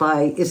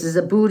is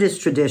a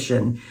Buddhist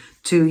tradition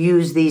to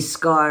use these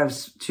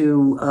scarves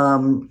to,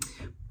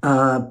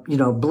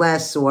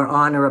 bless or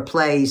honor a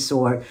place,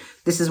 or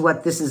this is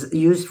what this is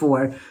used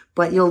for.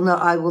 But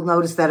I will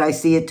notice that I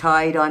see it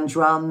tied on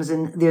drums,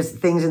 and there's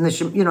things in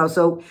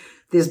so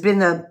there's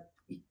been a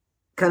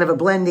kind of a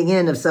blending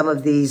in of some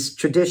of these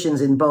traditions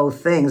in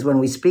both things when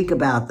we speak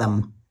about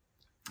them.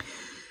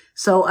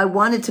 So I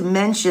wanted to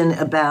mention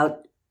about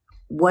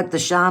what the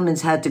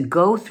shamans had to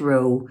go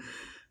through,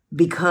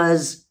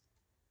 because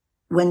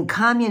when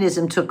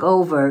communism took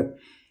over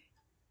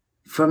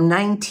from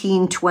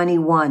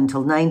 1921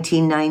 till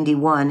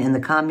 1991 and the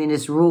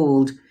communists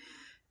ruled,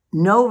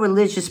 no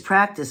religious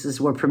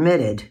practices were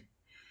permitted,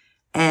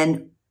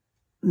 and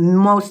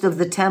most of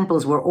the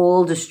temples were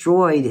all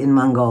destroyed in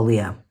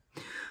Mongolia.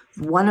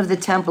 One of the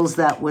temples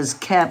that was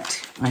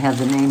kept, I have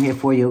the name here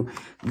for you,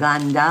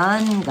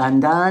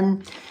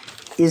 Gandan,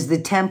 is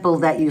the temple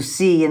that you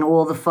see in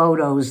all the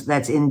photos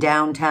that's in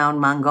downtown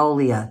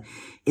Mongolia.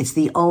 It's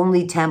the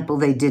only temple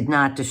they did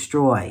not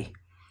destroy.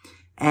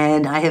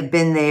 And I have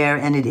been there,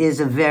 and it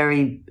is a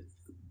very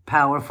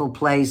powerful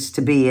place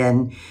to be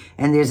in.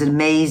 And there's an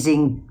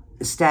amazing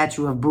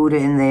statue of Buddha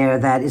in there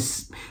that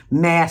is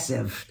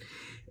massive.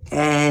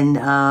 And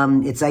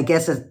it's, I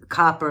guess, a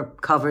copper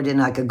covered in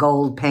like a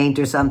gold paint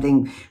or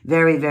something.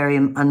 Very, very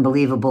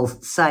unbelievable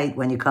sight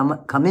when you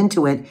come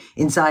into it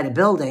inside a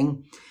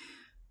building.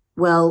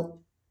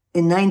 Well,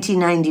 in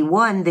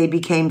 1991, they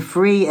became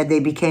free and they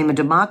became a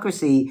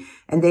democracy.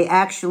 And they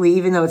actually,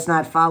 even though it's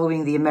not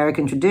following the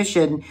American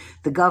tradition,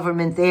 the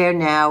government there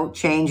now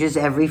changes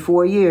every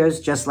 4 years,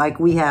 just like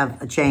we have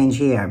a change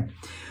here.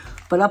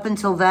 But up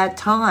until that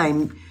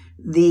time,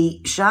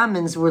 the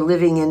shamans were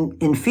living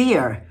in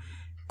fear.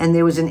 And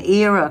there was an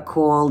era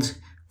called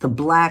the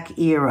Black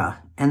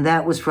Era. And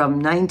that was from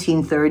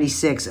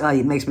 1936,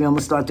 it makes me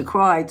almost start to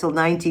cry, till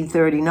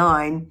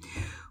 1939,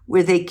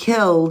 where they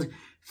killed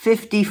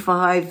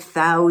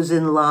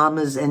 55,000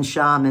 lamas and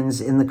shamans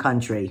in the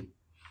country.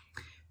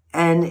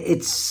 And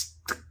it's,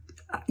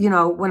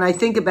 when I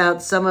think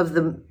about some of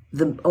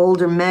the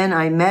older men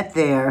I met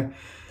there,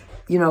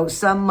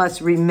 some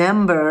must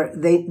remember,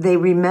 they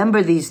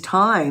remember these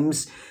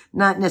times,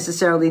 not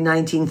necessarily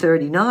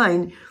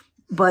 1939,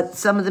 but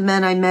some of the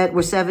men I met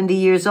were 70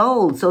 years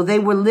old. So they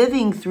were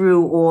living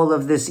through all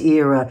of this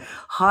era,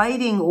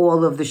 hiding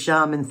all of the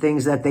shaman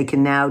things that they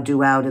can now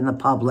do out in the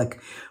public.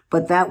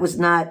 But that was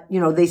not,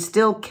 they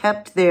still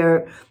kept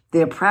their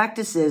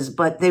practices,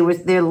 but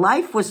their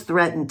life was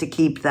threatened to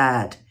keep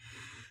that.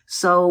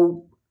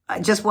 So I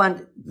just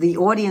want the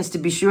audience to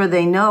be sure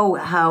they know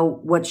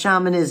what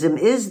shamanism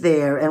is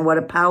there and what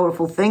a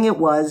powerful thing it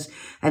was,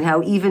 and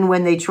how even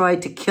when they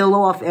tried to kill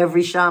off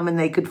every shaman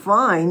they could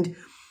find,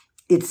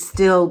 it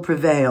still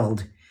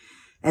prevailed.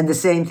 And the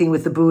same thing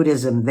with the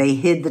Buddhism. They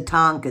hid the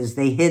tankas.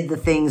 They hid the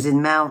things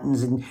in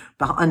mountains and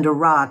under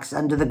rocks,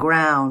 under the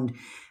ground.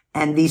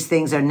 And these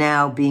things are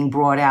now being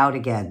brought out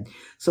again.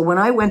 So when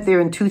I went there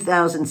in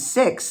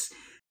 2006,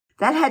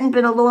 that hadn't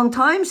been a long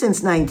time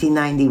since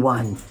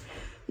 1991.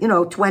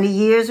 20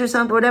 years or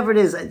something, whatever it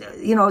is.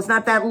 It's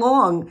not that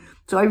long.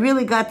 So I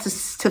really got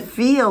to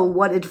feel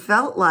what it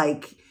felt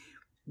like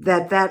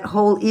that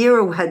whole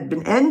era had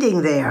been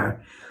ending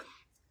there.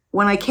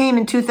 When I came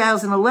in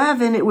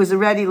 2011, it was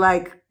already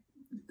like,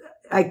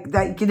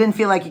 you didn't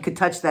feel like you could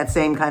touch that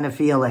same kind of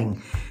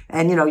feeling.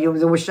 And,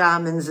 there were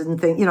shamans and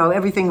things,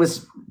 everything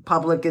was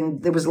public,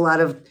 and there was a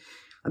lot of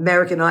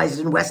Americanized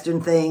and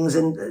Western things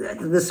and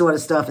this sort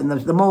of stuff, and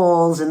the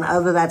malls and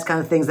other that kind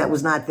of things that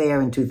was not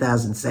there in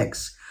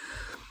 2006.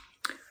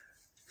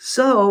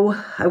 So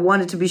I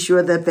wanted to be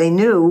sure that they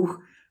knew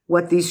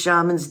what these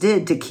shamans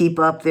did to keep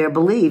up their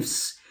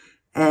beliefs.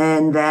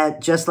 And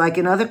that just like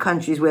in other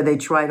countries where they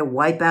try to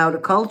wipe out a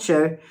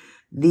culture,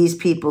 these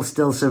people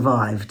still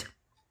survived.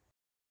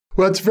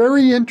 Well, it's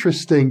very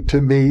interesting to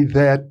me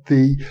that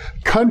the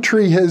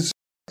country has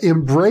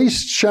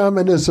embraced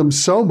shamanism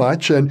so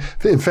much. And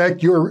in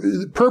fact, your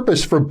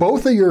purpose for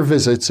both of your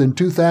visits in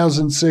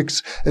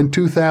 2006 and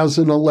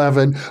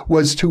 2011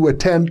 was to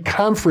attend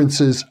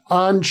conferences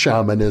on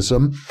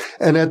shamanism.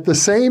 And at the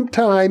same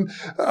time,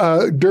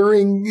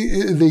 during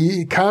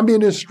the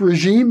communist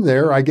regime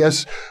there, I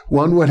guess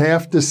one would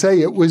have to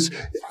say it was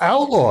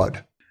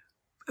outlawed.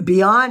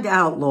 Beyond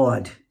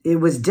outlawed. It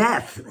was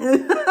death.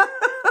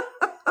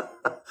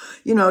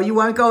 You know, you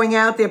weren't going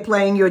out there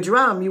playing your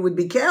drum. You would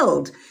be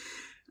killed.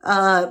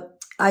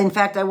 In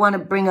fact, I want to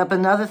bring up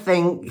another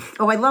thing.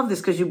 Oh, I love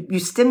this because you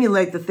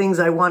stimulate the things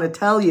I want to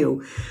tell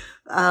you.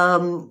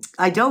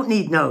 I don't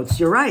need notes.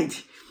 You're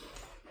right.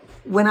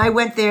 When I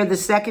went there the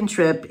second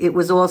trip, it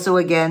was also,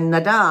 again,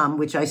 Nadam,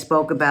 which I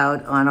spoke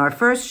about on our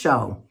first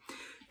show,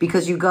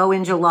 because you go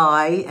in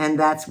July, and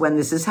that's when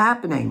this is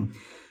happening.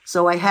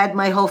 So I had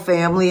my whole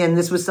family, and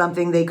this was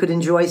something they could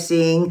enjoy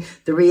seeing,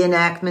 the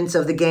reenactments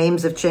of the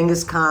games of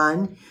Chinggis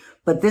Khan.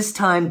 But this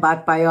time,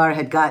 Bat Bayar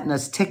had gotten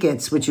us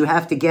tickets, which you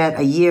have to get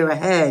a year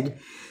ahead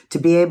to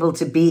be able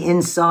to be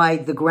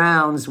inside the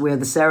grounds where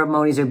the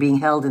ceremonies are being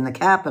held in the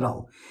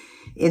capital.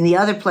 In the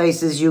other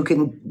places, you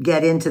can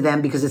get into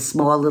them because it's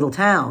small little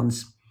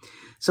towns.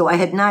 So I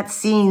had not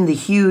seen the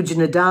huge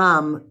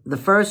Nadam the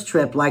first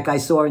trip like I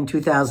saw in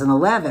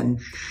 2011.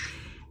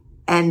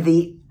 And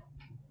the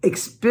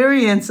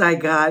experience I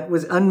got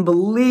was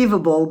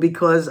unbelievable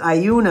because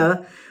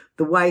Ayuna,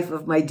 the wife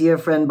of my dear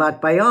friend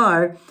Bat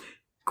Bayar,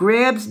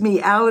 grabs me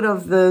out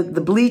of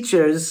the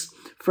bleachers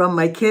from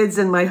my kids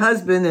and my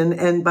husband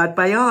and Bat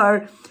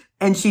Bayar,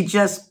 and she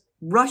just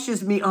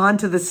rushes me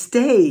onto the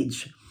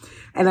stage.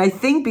 And I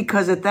think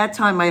because at that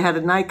time I had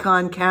a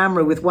Nikon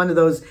camera with one of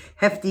those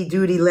hefty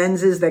duty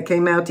lenses that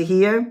came out to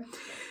here,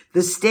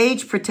 the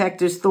stage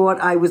protectors thought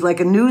I was like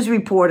a news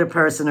reporter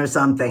person or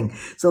something.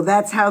 So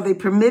that's how they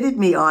permitted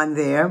me on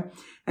there.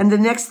 And the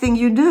next thing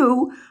you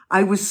knew,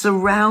 I was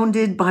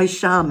surrounded by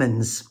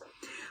shamans.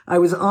 I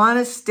was on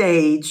a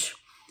stage.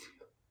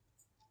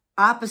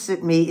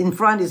 Opposite me, in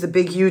front is a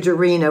big, huge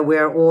arena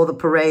where all the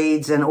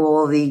parades and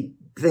all the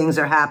things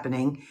are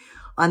happening.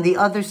 On the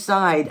other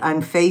side,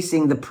 I'm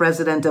facing the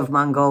president of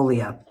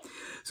Mongolia.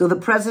 So the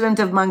president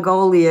of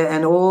Mongolia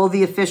and all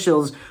the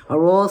officials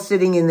are all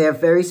sitting in their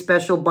very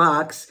special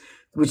box,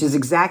 which is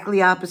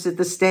exactly opposite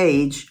the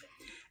stage.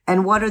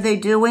 And what are they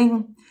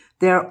doing?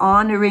 They're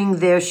honoring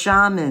their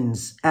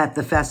shamans at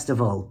the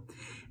festival.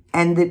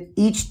 And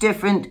each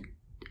different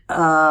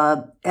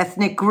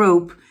ethnic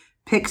group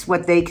picks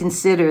what they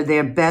consider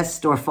their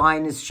best or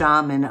finest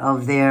shaman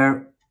of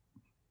their,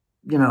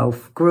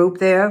 group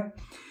there.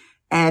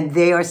 And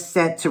they are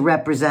set to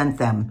represent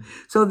them.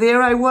 So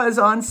there I was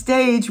on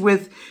stage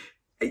with,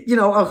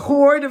 a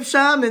horde of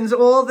shamans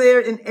all there.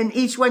 And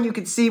each one you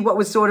could see what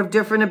was sort of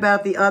different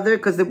about the other,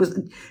 because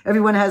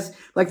everyone has,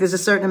 there's a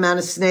certain amount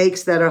of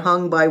snakes that are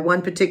hung by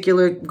one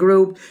particular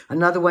group.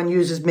 Another one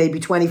uses maybe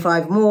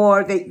 25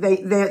 more.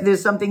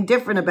 There's something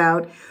different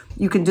about.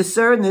 You can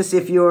discern this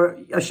if you're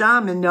a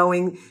shaman,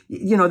 knowing,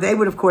 they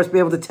would of course be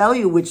able to tell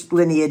you which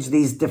lineage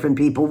these different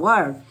people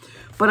were.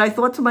 But I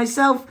thought to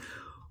myself,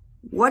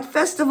 what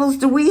festivals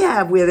do we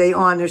have where they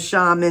honor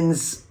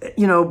shamans,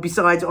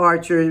 besides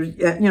archer,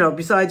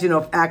 besides,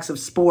 acts of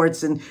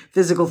sports and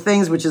physical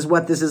things, which is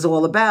what this is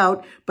all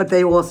about, but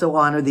they also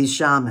honor these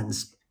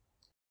shamans.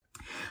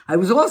 I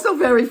was also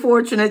very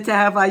fortunate to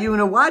have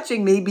Ayuna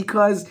watching me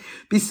because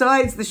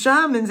besides the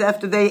shamans,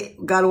 after they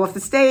got off the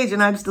stage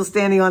and I'm still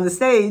standing on the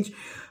stage,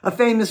 a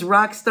famous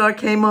rock star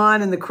came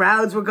on and the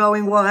crowds were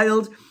going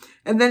wild.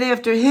 And then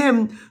after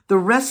him, the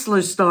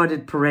wrestlers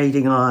started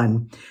parading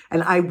on.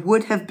 And I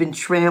would have been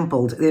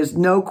trampled. There's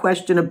no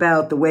question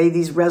about the way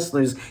these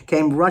wrestlers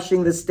came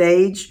rushing the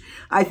stage.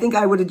 I think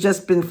I would have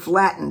just been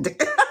flattened.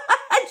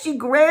 She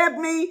grabbed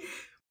me,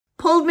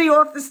 pulled me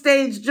off the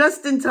stage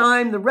just in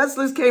time. The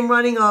wrestlers came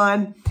running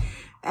on.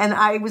 And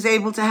I was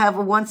able to have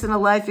a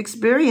once-in-a-life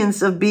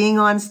experience of being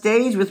on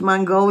stage with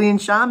Mongolian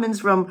shamans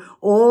from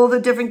all the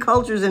different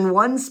cultures in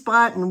one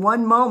spot in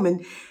one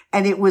moment.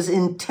 And it was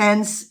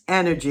intense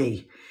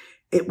energy.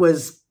 It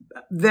was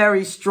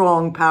very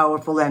strong,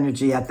 powerful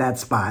energy at that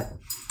spot.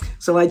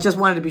 So I just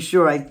wanted to be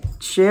sure I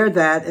shared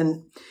that.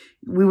 And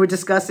we were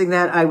discussing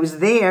that. I was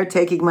there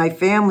taking my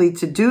family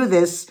to do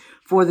this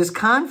for this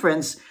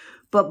conference.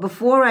 But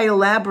before I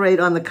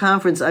elaborate on the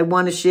conference, I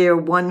want to share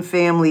one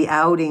family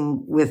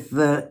outing with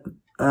the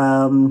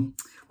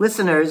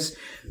listeners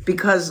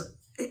because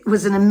it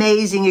was an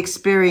amazing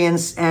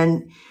experience.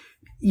 And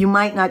you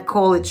might not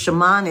call it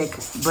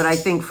shamanic, but I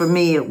think for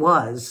me it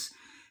was.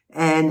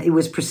 And it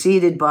was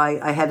preceded by,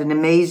 I had an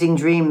amazing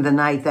dream the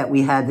night that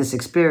we had this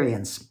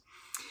experience.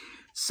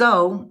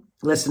 So,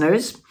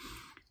 listeners,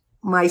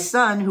 my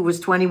son, who was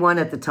 21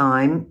 at the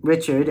time,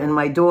 Richard, and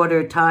my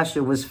daughter,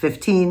 Tasha, was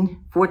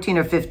 14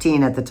 or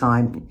 15 at the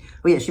time.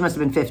 Oh yeah, she must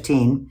have been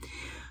 15.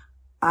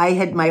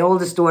 My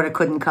oldest daughter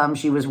couldn't come.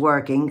 She was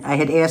working. I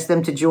had asked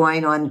them to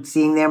join on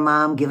seeing their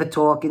mom give a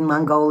talk in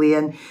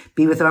Mongolian,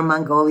 be with our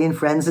Mongolian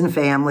friends and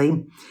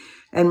family.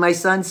 And my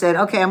son said,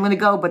 okay, I'm going to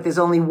go, but there's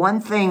only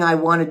one thing I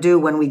want to do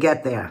when we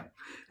get there.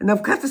 And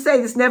I've got to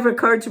say, this never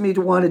occurred to me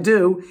to want to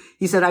do.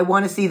 He said, I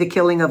want to see the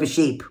killing of a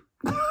sheep.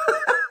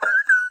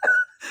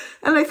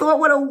 And I thought,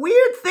 what a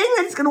weird thing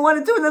that he's going to want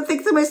to do. And I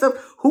think to myself,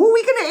 who are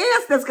we going to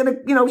ask that's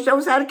going to, show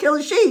us how to kill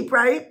a sheep,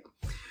 right?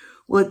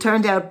 Well, it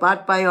turned out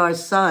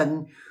Bhatbayar's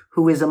son,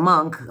 who is a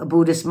monk, a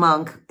Buddhist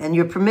monk, and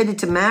you're permitted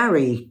to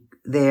marry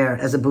there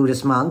as a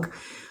Buddhist monk.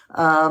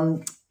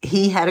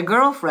 He had a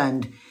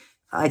girlfriend.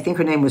 I think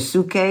her name was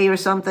Suke or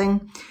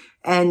something.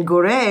 And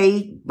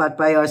Gorey,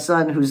 Bhatbayar's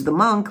son, who's the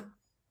monk,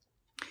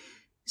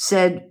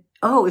 said,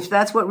 oh, if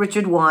that's what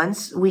Richard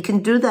wants, we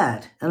can do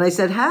that. And I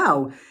said,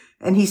 how?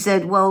 And he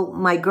said, well,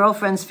 my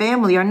girlfriend's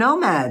family are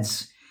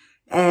nomads,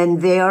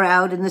 and they are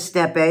out in the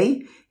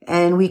steppe,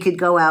 and we could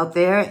go out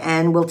there,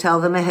 and we'll tell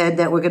them ahead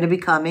that we're going to be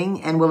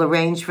coming, and we'll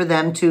arrange for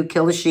them to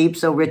kill a sheep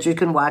so Richard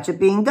can watch it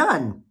being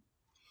done.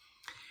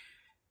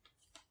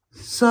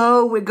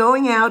 So we're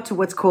going out to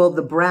what's called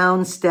the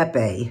Brown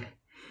Steppe,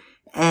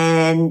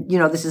 and,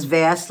 this is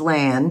vast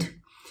land,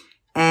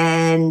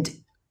 and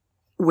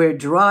we're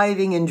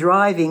driving,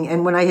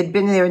 and when I had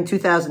been there in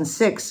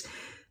 2006,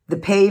 the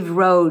paved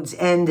roads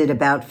ended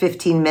about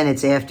 15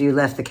 minutes after you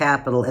left the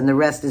capital, and the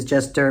rest is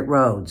just dirt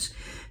roads.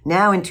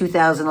 Now in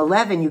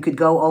 2011, you could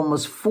go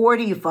almost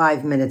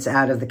 45 minutes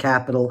out of the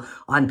capital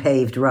on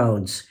paved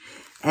roads.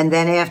 And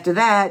then after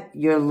that,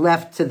 you're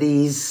left to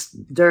these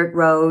dirt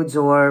roads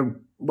or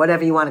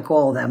whatever you want to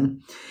call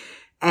them.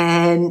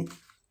 And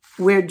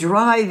we're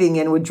driving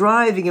and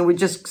we're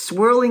just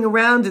swirling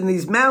around in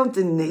these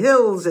mountain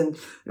hills and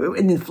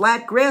in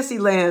flat grassy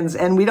lands.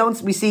 And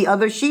we see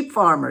other sheep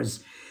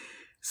farmers.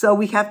 So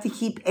we have to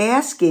keep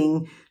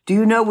asking, do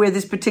you know where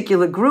this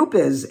particular group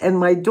is? And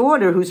my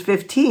daughter, who's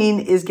 15,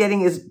 is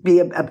getting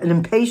an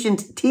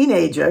impatient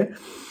teenager.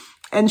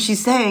 And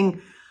she's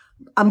saying,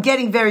 I'm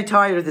getting very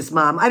tired of this,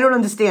 Mom. I don't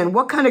understand.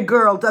 What kind of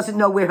girl doesn't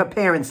know where her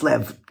parents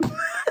live?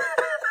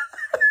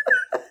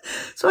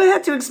 So I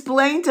had to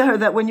explain to her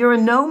that when you're a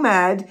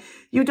nomad,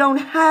 you don't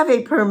have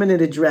a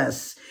permanent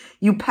address.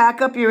 You pack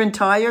up your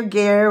entire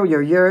gear,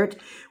 your yurt,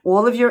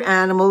 all of your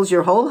animals,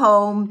 your whole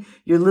home,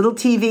 your little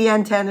TV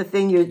antenna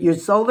thing, your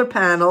solar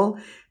panel,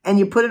 and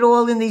you put it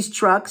all in these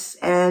trucks,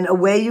 and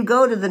away you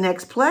go to the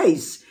next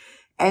place.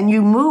 And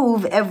you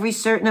move every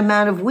certain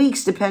amount of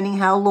weeks, depending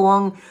how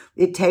long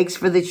it takes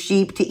for the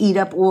sheep to eat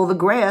up all the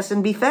grass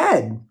and be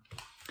fed.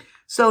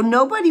 So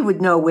nobody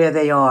would know where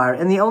they are.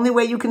 And the only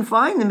way you can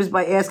find them is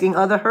by asking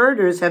other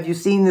herders, have you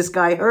seen this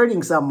guy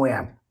herding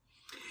somewhere?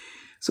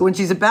 So when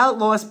she's about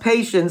lost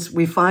patience,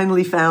 we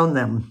finally found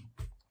them.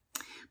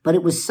 But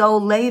it was so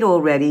late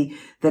already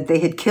that they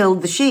had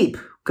killed the sheep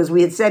because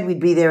we had said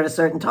we'd be there at a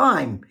certain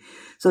time.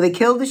 So they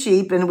killed the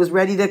sheep and it was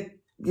ready to,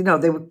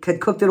 they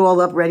had cooked it all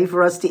up ready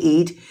for us to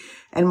eat.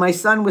 And my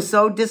son was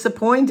so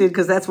disappointed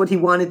because that's what he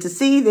wanted to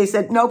see. They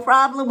said, no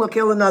problem, we'll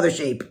kill another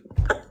sheep.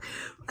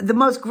 The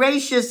most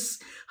gracious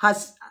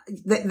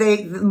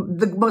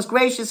the most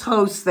gracious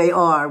hosts they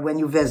are when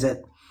you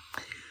visit.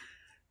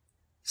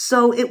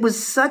 So it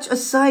was such a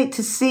sight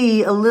to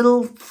see a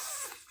little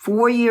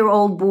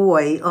 4-year-old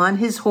boy on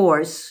his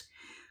horse,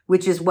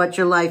 which is what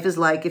your life is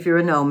like if you're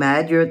a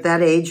nomad. You're at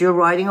that age, you're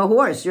riding a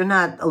horse. You're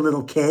not a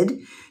little kid.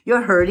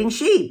 You're herding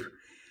sheep.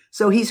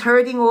 So he's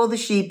herding all the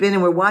sheep in,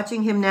 and we're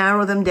watching him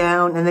narrow them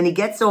down. And then he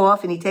gets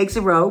off and he takes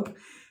a rope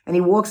and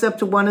he walks up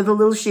to one of the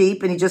little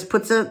sheep and he just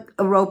puts a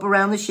rope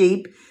around the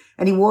sheep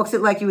and he walks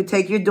it like you would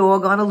take your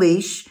dog on a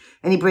leash,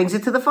 and he brings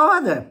it to the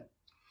father.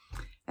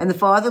 And the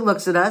father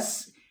looks at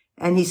us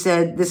and he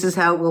said, this is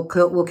how we'll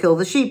kill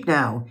the sheep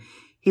now.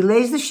 He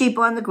lays the sheep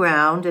on the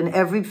ground and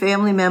every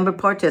family member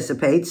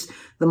participates.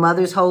 The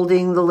mother's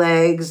holding the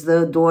legs,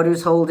 the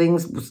daughter's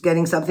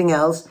getting something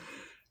else.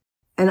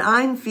 And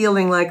I'm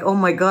feeling like, oh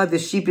my God,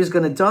 this sheep is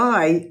going to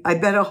die. I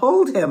better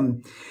hold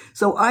him.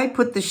 So I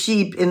put the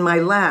sheep in my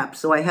lap.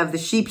 So I have the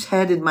sheep's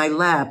head in my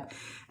lap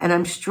and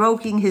I'm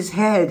stroking his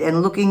head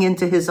and looking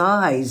into his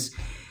eyes.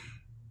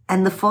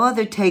 And the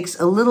father takes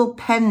a little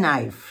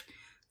penknife.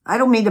 I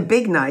don't mean a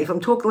big knife. I'm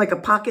talking like a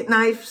pocket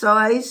knife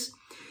size.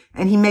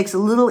 And he makes a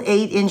little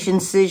 8-inch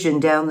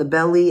incision down the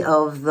belly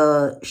of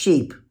the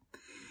sheep.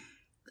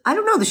 I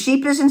don't know. The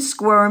sheep isn't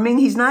squirming.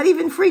 He's not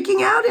even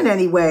freaking out in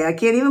any way. I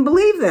can't even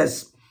believe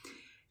this.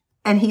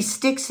 And he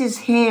sticks his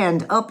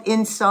hand up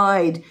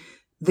inside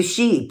the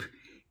sheep.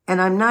 And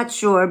I'm not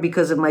sure,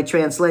 because of my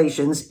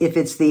translations, if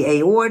it's the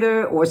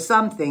aorta or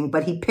something,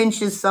 but he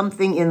pinches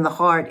something in the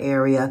heart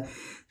area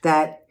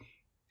that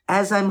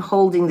as I'm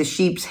holding the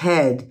sheep's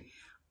head,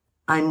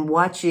 I'm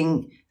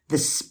watching the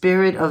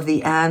spirit of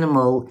the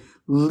animal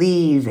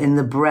leave in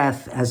the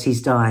breath as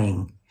he's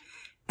dying.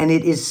 And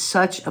it is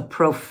such a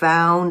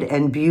profound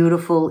and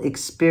beautiful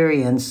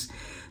experience.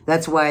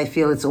 That's why I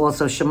feel it's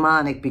also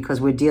shamanic, because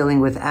we're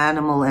dealing with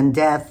animal and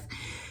death.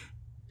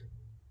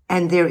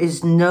 And there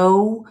is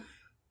no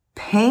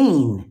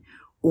pain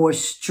or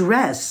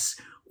stress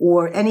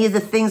or any of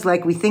the things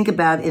like we think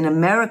about in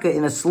America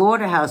in a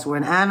slaughterhouse where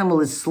an animal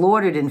is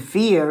slaughtered in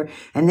fear,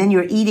 and then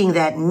you're eating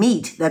that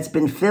meat that's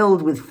been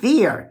filled with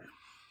fear.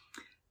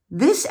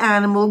 This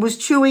animal was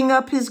chewing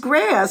up his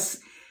grass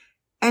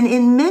And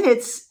in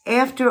minutes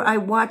after I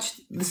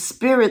watched the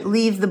spirit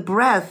leave the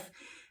breath,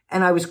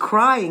 and I was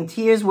crying,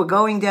 tears were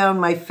going down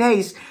my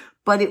face,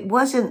 but it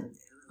wasn't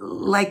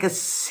like a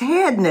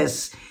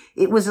sadness.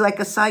 It was like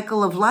a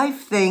cycle of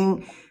life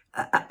thing,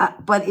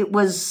 but it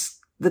was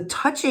the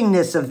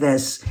touchingness of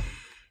this.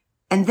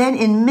 And then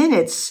in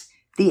minutes,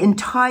 the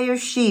entire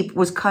sheep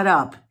was cut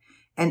up,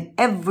 and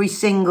every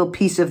single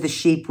piece of the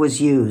sheep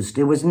was used.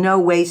 There was no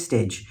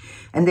wastage.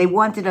 And they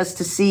wanted us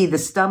to see the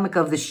stomach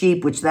of the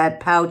sheep, which that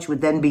pouch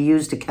would then be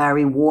used to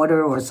carry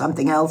water or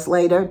something else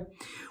later,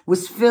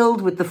 was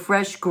filled with the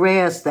fresh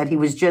grass that he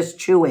was just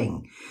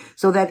chewing,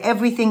 so that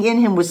everything in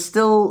him was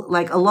still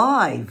like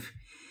alive.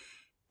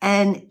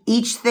 And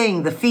each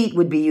thing, the feet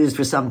would be used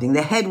for something,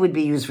 the head would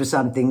be used for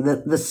something,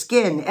 the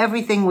skin,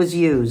 everything was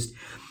used.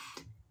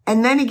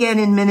 And then again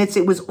in minutes,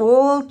 it was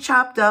all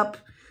chopped up,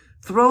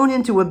 thrown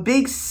into a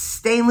big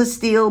stainless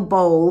steel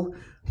bowl,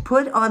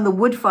 put on the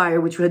wood fire,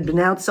 which had been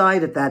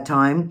outside at that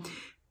time,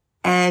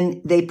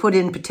 and they put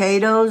in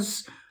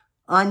potatoes,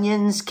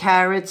 onions,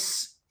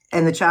 carrots,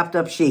 and the chopped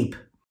up sheep.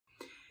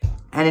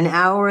 And an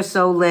hour or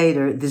so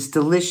later, this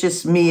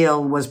delicious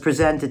meal was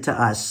presented to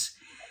us.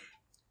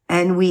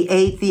 And we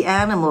ate the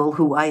animal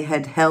who I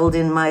had held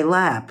in my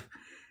lap.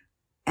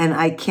 And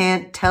I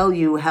can't tell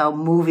you how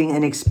moving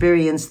an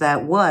experience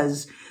that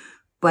was,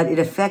 but it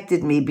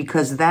affected me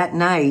because that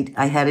night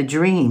I had a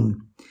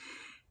dream.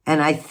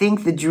 And I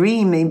think the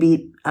dream,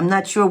 maybe, I'm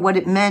not sure what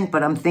it meant,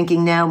 but I'm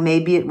thinking now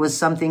maybe it was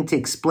something to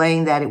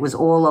explain that it was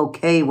all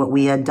okay what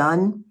we had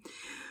done.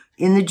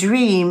 In the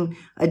dream,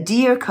 a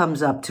deer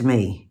comes up to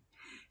me.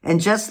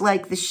 And just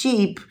like the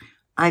sheep,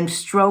 I'm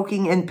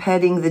stroking and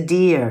petting the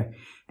deer.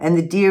 And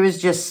the deer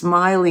is just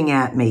smiling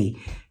at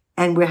me.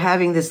 And we're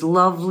having this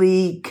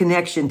lovely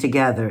connection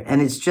together.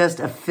 And it's just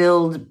a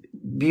filled,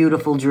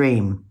 beautiful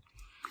dream.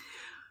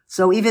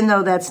 So even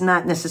though that's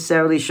not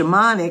necessarily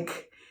shamanic,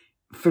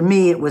 for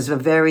me, it was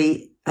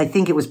I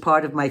think it was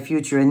part of my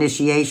future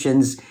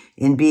initiations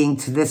in being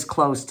to this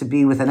close to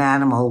be with an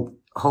animal,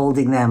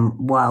 holding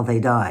them while they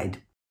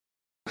died.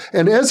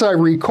 And as I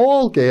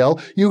recall, Gail,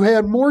 you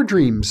had more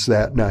dreams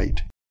that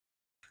night.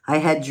 I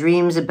had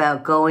dreams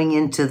about going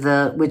into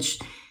which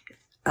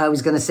I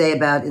was going to say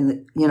about,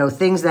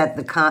 things that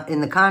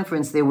in the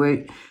conference, there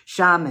were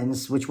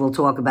shamans, which we'll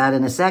talk about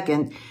in a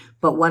second.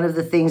 But one of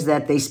the things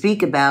that they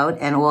speak about,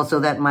 and also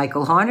that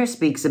Michael Harner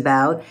speaks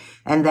about,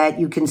 and that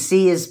you can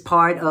see as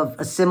part of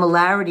a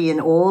similarity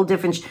in all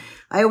different,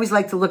 I always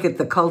like to look at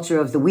the culture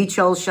of the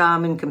Huichol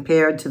shaman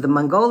compared to the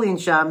Mongolian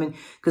shaman,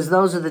 because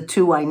those are the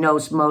two I know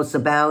most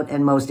about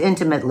and most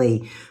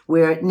intimately,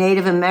 where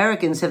Native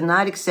Americans have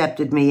not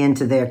accepted me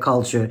into their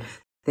culture.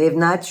 They have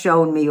not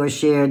shown me or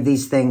shared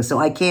these things. So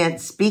I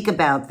can't speak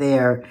about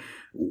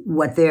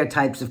what their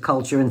types of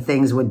culture and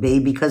things would be,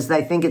 because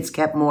I think it's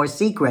kept more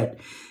secret.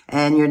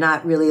 And you're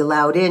not really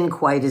allowed in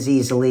quite as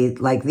easily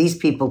like these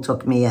people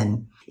took me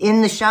in.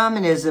 In the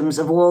shamanisms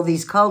of all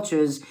these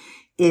cultures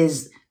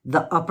is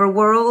the upper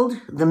world,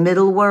 the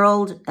middle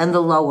world, and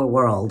the lower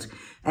world.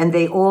 And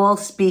they all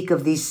speak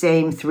of these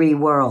same three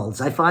worlds.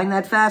 I find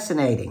that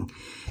fascinating.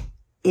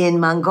 In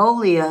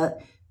Mongolia,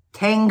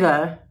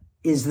 Tenga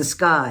is the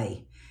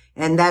sky,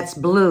 and that's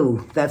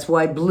blue. That's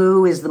why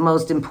blue is the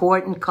most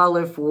important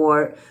color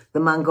for the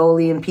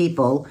Mongolian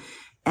people.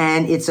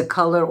 And it's a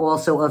color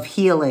also of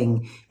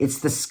healing. It's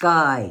the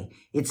sky.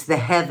 It's the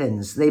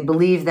heavens. They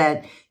believe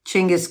that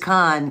Genghis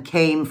Khan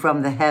came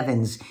from the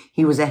heavens.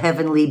 He was a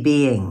heavenly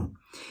being.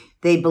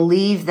 They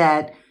believe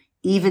that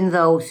even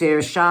though there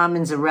are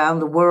shamans around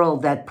the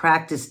world that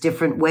practice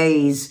different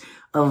ways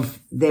of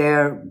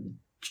their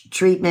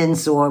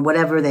treatments or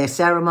whatever, their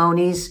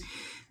ceremonies,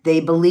 they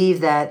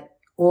believe that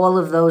all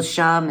of those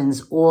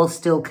shamans all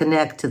still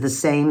connect to the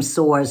same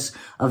source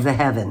of the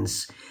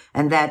heavens.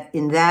 And that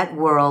in that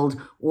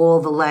world, all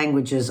the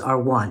languages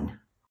are one.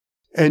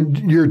 And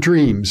your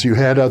dreams, you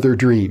had other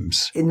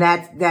dreams. In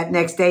that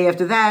next day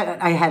after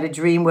that, I had a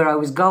dream where I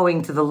was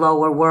going to the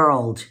lower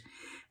world.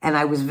 And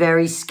I was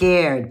very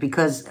scared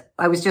because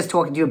I was just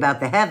talking to you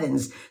about the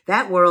heavens.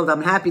 That world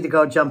I'm happy to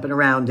go jumping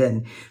around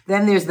in.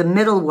 Then there's the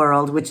middle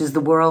world, which is the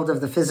world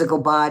of the physical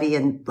body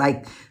and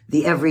like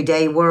the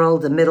everyday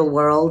world, the middle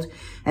world.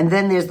 And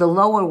then there's the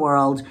lower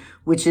world,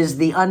 which is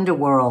the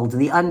underworld,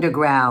 the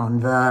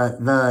underground,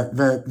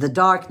 the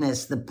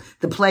darkness,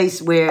 the place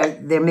where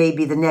there may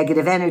be the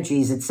negative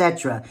energies,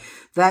 etc.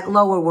 That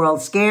lower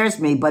world scares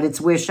me, but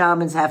it's where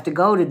shamans have to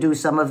go to do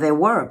some of their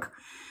work.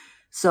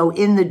 So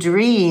in the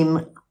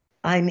dream,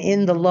 I'm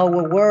in the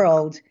lower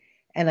world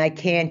and I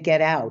can't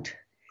get out.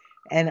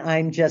 And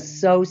I'm just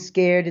so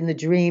scared in the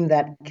dream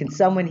that, can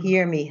someone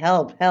hear me?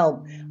 Help,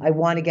 help. I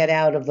want to get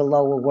out of the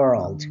lower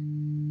world.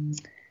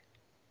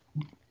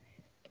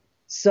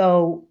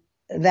 So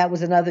that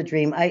was another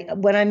dream.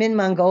 When I'm in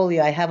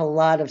Mongolia, I have a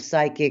lot of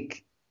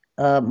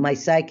my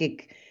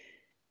psychic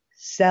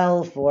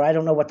self, or I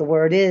don't know what the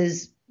word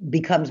is,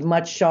 becomes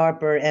much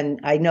sharper, and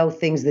I know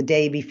things the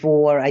day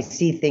before. I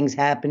see things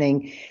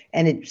happening,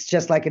 and it's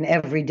just like an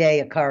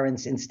everyday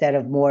occurrence instead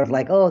of more of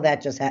like, oh,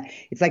 that just happened.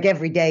 It's like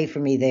every day for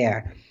me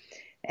there.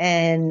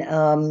 And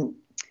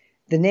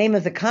the name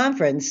of the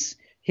conference,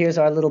 here's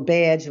our little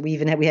badge. We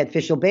had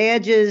official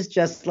badges,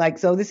 just like,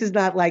 so this is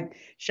not like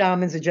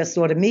shamans are just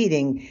sort of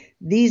meeting.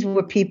 These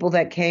were people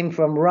that came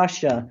from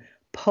Russia,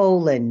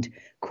 Poland,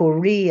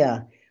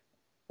 Korea,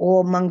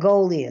 all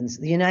Mongolians,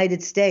 the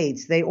United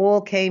States. They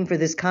all came for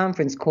this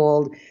conference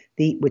called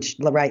which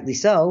rightly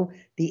so,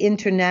 the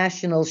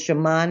International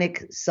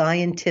Shamanic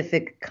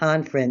Scientific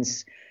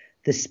Conference,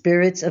 The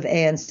Spirits of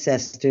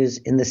Ancestors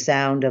in the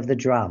Sound of the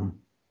Drum.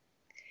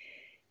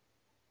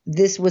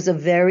 This was a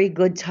very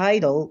good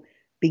title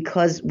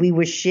because we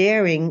were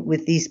sharing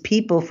with these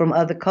people from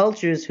other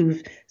cultures who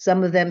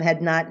some of them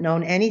had not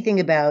known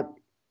anything about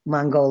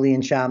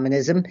Mongolian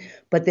shamanism,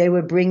 but they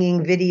were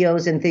bringing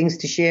videos and things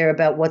to share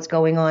about what's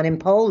going on in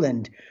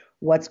Poland,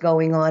 what's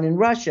going on in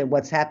Russia,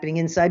 what's happening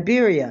in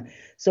Siberia.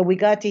 So we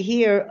got to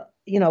hear,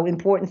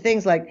 important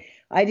things like,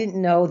 I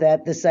didn't know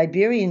that the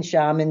Siberian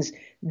shamans,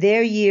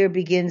 their year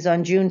begins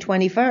on June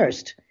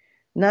 21st,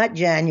 not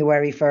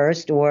January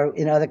 1st, or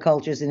in other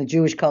cultures, in the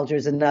Jewish culture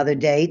is another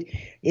date.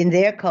 In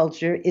their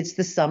culture, it's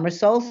the summer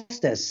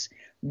solstice.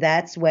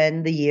 That's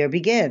when the year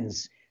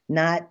begins,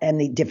 not in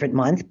the different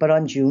month, but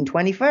on June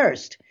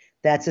 21st.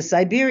 That's a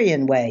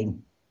Siberian way.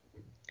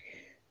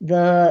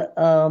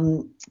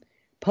 The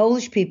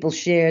Polish people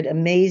shared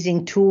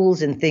amazing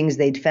tools and things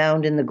they'd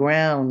found in the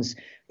grounds,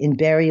 in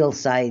burial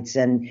sites.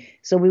 And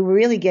so we were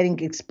really getting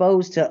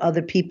exposed to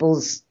other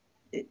people's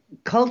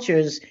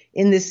cultures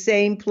in this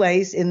same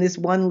place, in this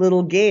one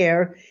little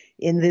ger,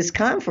 in this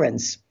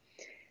conference.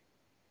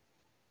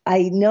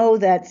 I know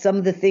that some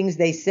of the things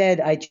they said,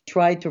 I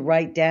tried to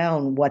write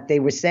down what they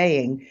were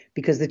saying,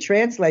 because the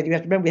translator, you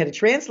have to remember, we had a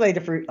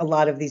translator for a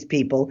lot of these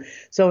people.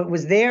 So it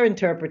was their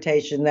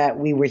interpretation that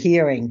we were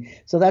hearing.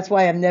 So that's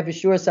why I'm never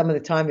sure some of the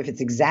time if it's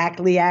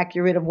exactly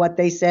accurate of what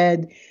they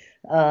said.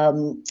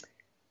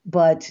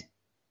 But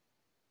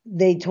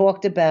they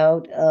talked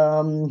about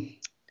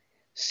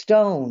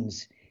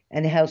stones,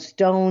 and how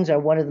stones are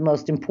one of the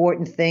most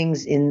important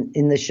things in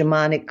the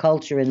shamanic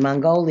culture in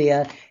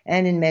Mongolia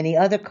and in many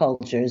other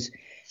cultures.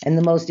 And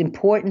the most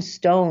important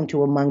stone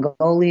to a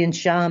Mongolian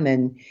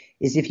shaman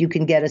is if you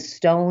can get a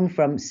stone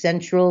from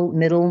central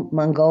middle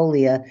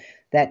Mongolia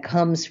that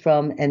comes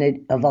from a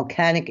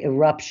volcanic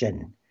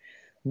eruption.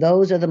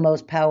 Those are the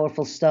most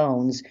powerful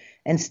stones,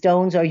 and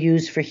stones are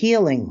used for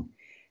healing.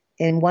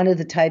 And one of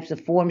the types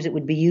of forms it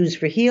would be used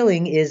for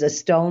healing is a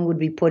stone would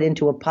be put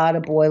into a pot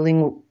of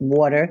boiling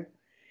water.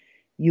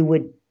 You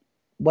would,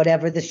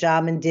 whatever the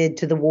shaman did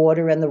to the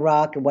water and the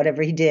rock, or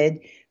whatever he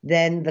did,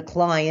 then the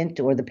client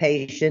or the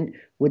patient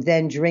would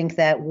then drink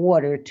that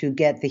water to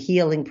get the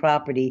healing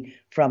property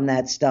from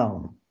that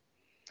stone.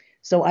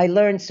 So I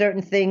learned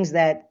certain things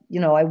that,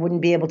 I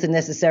wouldn't be able to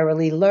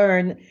necessarily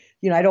learn.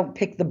 I don't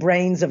pick the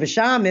brains of a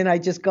shaman. I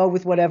just go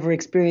with whatever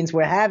experience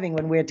we're having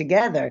when we're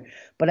together.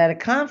 But at a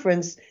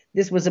conference,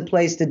 this was a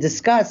place to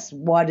discuss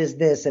what is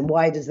this and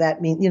why does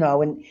that mean,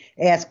 and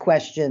ask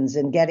questions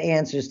and get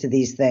answers to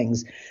these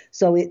things.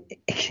 So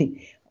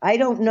I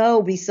don't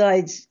know,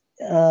 besides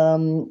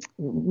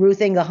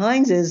Ruth Inge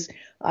Heinz's,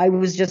 I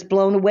was just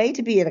blown away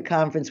to be at a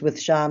conference with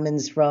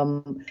shamans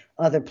from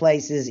other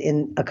places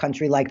in a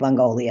country like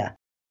Mongolia.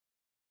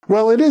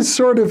 Well, it is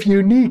sort of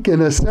unique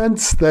in a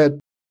sense that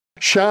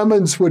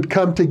shamans would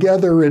come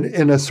together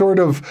in a sort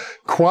of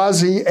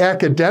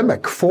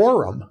quasi-academic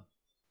forum.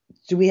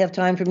 Do we have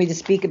time for me to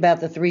speak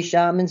about the three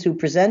shamans who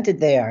presented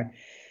there?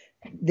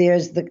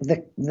 There's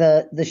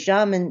the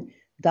shaman,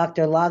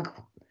 Dr.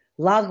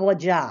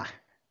 Lagwaja,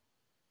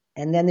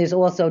 and then there's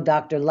also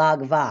Dr.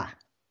 Lagva.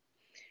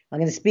 I'm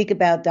going to speak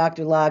about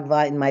Dr.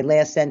 Lagva in my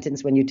last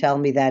sentence when you tell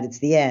me that it's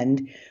the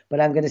end,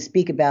 but I'm going to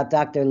speak about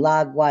Dr.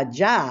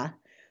 Lagwaja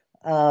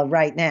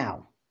right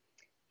now.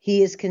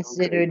 He is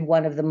considered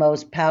one of the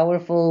most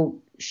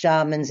powerful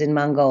shamans in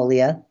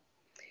Mongolia.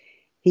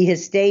 He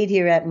has stayed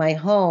here at my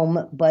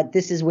home, but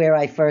this is where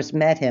I first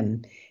met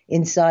him,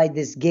 inside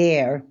this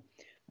ger.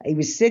 I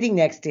was sitting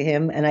next to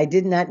him, and I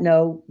did not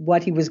know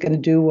what he was going to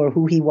do or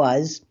who he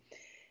was.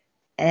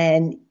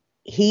 And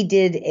he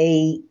did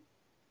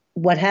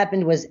what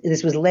happened was,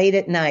 this was late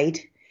at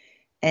night,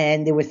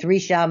 and there were three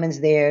shamans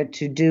there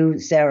to do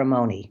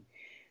ceremony.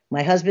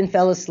 My husband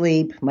fell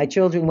asleep. My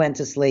children went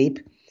to sleep.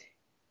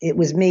 It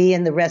was me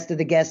and the rest of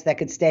the guests that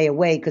could stay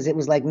awake because it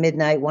was like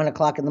midnight, 1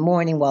 o'clock in the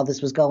morning while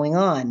this was going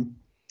on.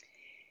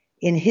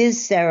 In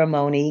his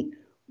ceremony,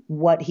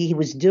 what he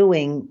was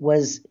doing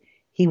was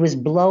he was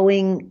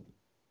breathing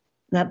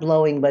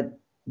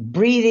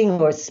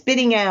or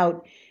spitting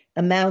out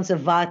amounts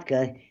of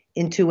vodka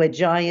into a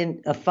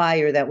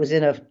fire that was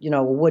in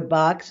a wood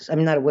box. I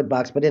mean, not a wood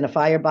box, but in a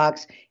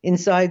firebox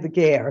inside the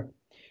ger.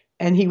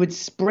 And he would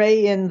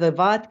spray in the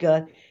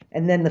vodka,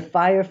 and then the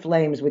fire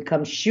flames would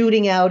come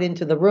shooting out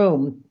into the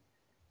room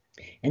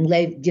and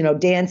lay,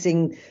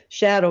 dancing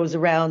shadows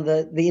around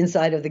the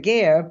inside of the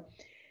ger.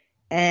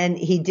 And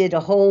he did a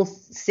whole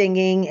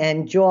singing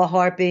and jaw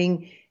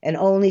harping, and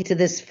only to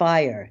this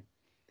fire.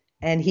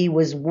 And he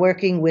was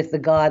working with the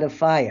god of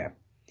fire.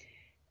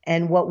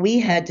 And what we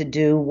had to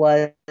do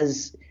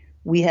was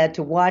we had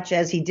to watch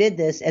as he did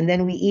this, and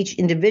then we each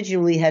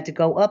individually had to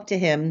go up to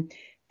him,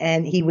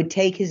 and he would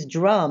take his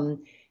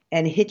drum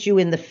and hit you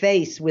in the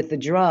face with the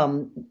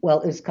drum.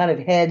 Well, it was kind of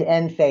head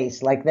and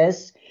face like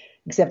this,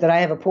 except that I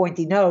have a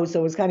pointy nose,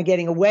 so it was kind of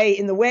getting away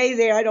in the way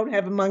there. I don't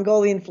have a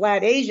Mongolian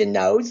flat Asian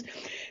nose,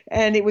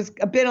 and it was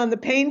a bit on the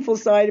painful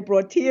side. It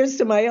brought tears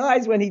to my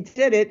eyes when he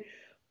did it,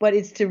 but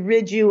it's to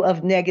rid you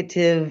of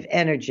negative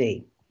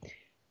energy.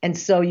 And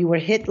so you were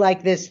hit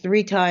like this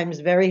 3 times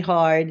very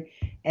hard,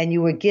 and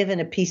you were given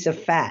a piece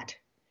of fat.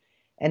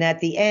 And at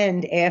the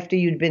end, after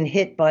you'd been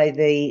hit by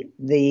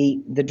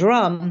the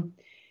drum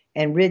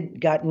and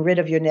gotten rid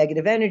of your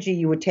negative energy,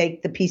 you would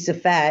take the piece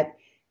of fat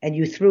and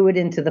you threw it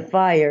into the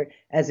fire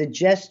as a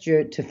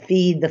gesture to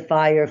feed the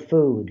fire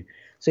food.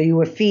 So you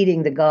were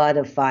feeding the god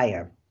of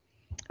fire.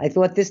 I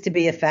thought this to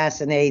be a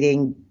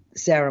fascinating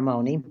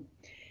ceremony.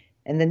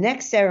 And the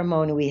next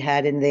ceremony we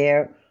had in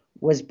there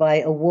was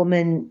by a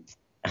woman,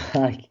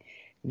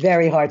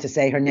 very hard to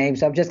say her name,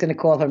 so I'm just going to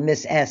call her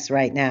Miss S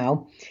right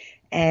now.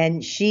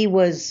 And she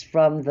was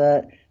from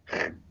the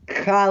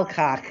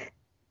Khalkhak,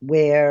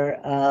 where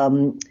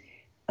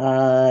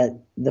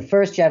the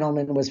first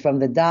gentleman was from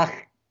the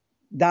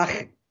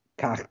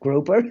Dakhak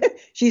group, or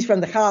she's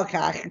from the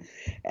Khalkhak,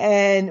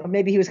 and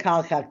maybe he was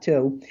Khalkhak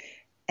too.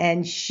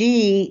 And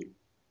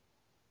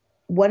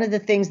one of the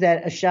things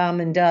that a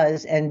shaman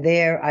does, and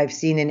there I've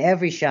seen in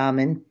every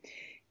shaman,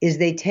 is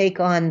they take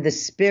on the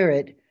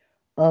spirit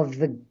of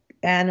the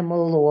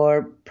animal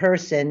or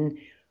person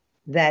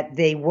that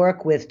they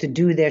work with to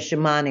do their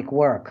shamanic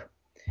work.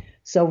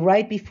 So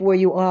right before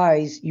your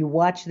eyes, you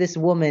watch this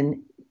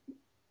woman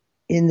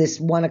in this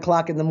 1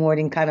 o'clock in the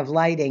morning kind of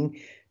lighting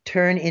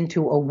turn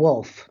into a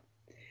wolf.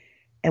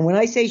 And when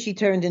I say she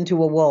turned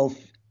into a wolf,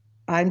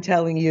 I'm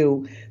telling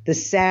you, the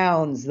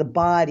sounds, the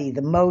body,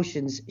 the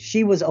motions,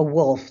 she was a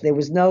wolf. There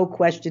was no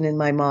question in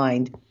my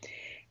mind.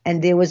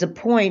 And there was a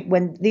point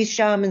when these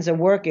shamans are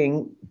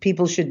working,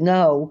 people should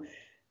know,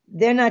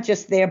 they're not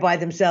just there by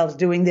themselves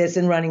doing this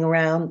and running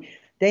around.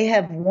 They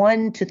have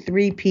 1 to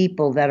 3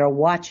 people that are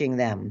watching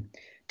them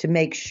to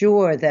make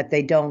sure that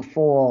they don't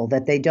fall,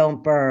 that they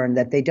don't burn,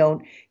 that they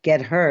don't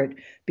get hurt,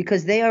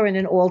 because they are in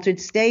an altered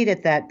state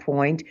at that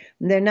point,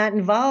 and they're not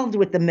involved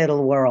with the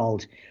middle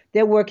world.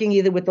 They're working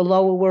either with the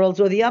lower worlds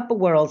or the upper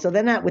world, so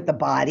they're not with the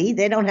body.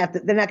 They're not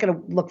going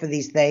to look for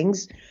these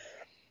things.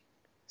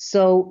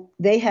 So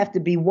they have to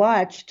be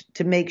watched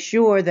to make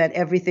sure that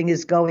everything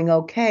is going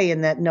okay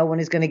and that no one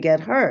is going to get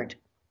hurt.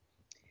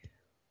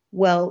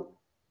 Well,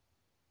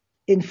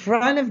 in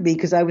front of me,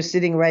 because I was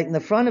sitting right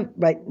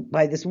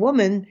by this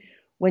woman,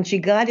 when she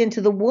got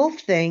into the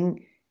wolf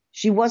thing,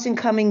 she wasn't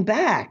coming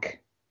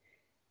back.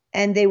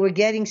 And they were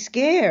getting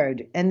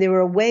scared. And there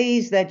are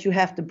ways that you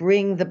have to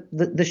bring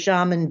the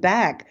shaman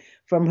back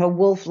from her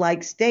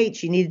wolf-like state.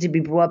 She needed to be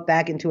brought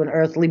back into an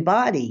earthly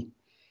body.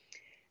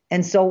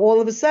 And so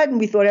all of a sudden,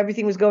 we thought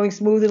everything was going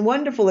smooth and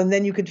wonderful. And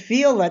then you could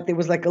feel that there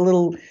was like a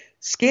little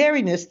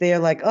scariness there,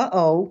 like,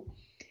 uh-oh.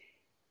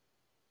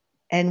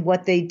 And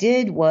what they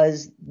did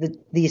was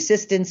the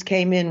assistants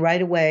came in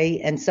right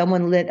away, and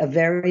someone lit a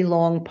very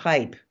long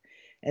pipe.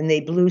 And they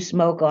blew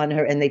smoke on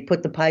her, and they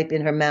put the pipe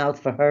in her mouth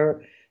for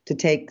her to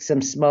take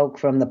some smoke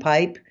from the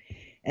pipe.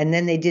 And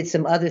then they did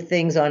some other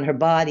things on her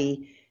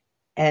body.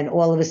 And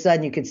all of a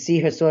sudden, you could see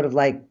her sort of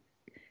like,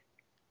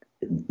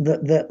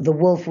 the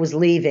wolf was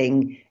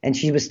leaving and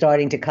she was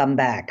starting to come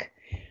back.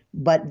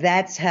 But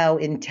that's how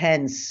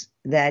intense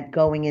that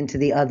going into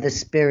the other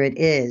spirit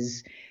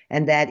is,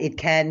 and that it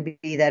can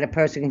be that a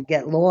person can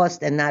get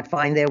lost and not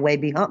find their way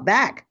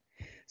back.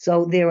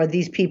 So there are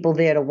these people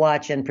there to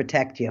watch and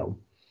protect you.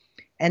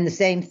 And the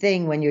same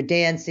thing when you're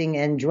dancing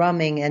and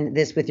drumming and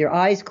this with your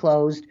eyes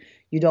closed,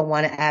 you don't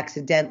want to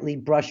accidentally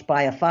brush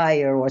by a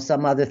fire or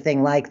some other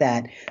thing like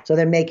that. So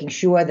they're making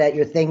sure that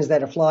your things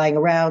that are flying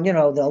around,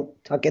 they'll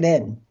tuck it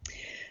in.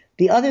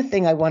 The other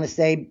thing I want to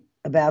say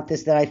about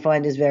this that I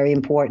find is very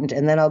important,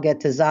 and then I'll get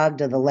to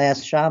Zagda, the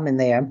last shaman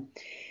there,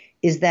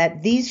 is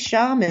that these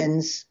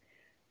shamans,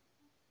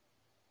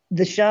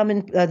 the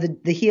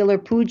healer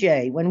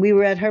Pujay, when we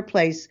were at her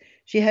place,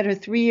 she had her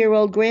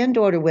 3-year-old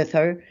granddaughter with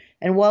her.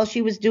 And while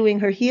she was doing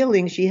her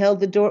healing, she held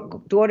the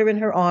daughter in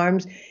her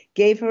arms,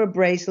 gave her a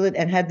bracelet,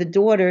 and had the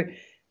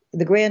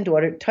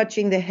granddaughter,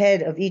 touching the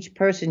head of each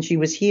person she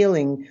was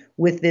healing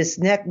with this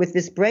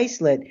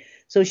bracelet.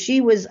 So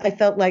I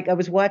felt like I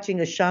was watching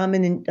a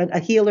shaman, a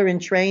healer in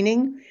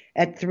training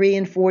at 3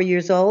 and 4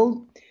 years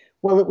old.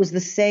 Well, it was the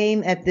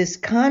same at this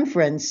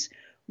conference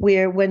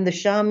where when the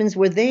shamans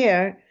were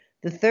there,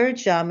 the third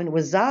shaman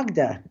was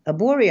Zagda, a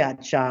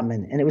Buryat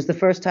shaman. And it was the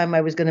first time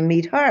I was going to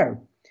meet her.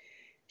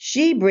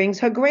 She brings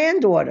her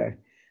granddaughter.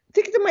 I'm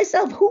thinking to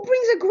myself, who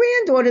brings a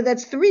granddaughter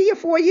that's 3 or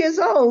 4 years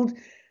old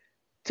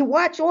to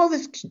watch all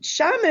this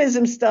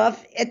shamanism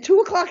stuff at 2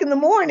 o'clock in the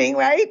morning,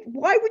 right?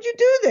 Why would you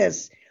do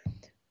this?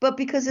 But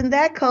because in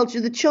that culture,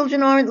 the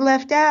children aren't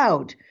left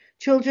out.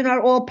 Children are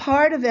all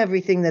part of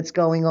everything that's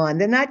going on.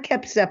 They're not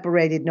kept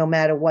separated no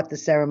matter what the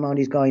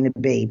ceremony is going to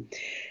be.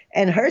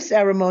 And her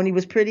ceremony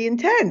was pretty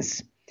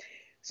intense.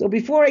 So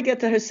before I get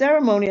to her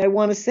ceremony, I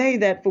want to say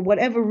that for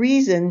whatever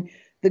reason,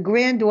 the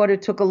granddaughter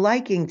took a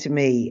liking to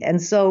me.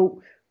 And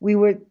so we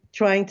were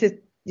trying to,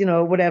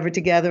 whatever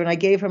together. And I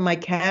gave her my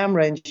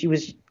camera and she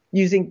was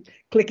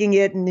clicking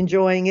it and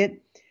enjoying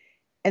it.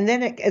 And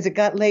then as it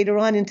got later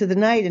on into the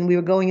night and we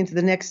were going into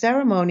the next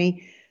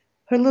ceremony,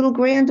 her little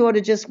granddaughter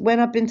just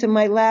went up into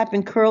my lap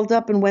and curled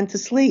up and went to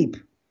sleep.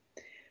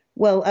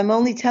 Well, I'm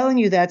only telling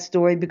you that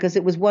story because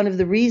it was one of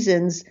the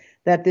reasons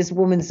that this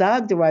woman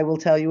Zagda I will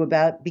tell you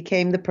about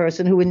became the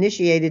person who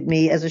initiated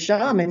me as a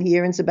shaman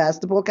here in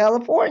Sebastopol,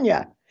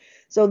 California.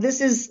 So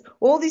this is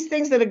all these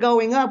things that are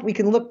going up. We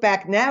can look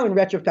back now and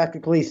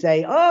retrospectively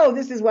say, oh,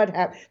 this is what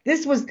happened.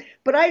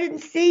 But I didn't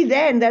see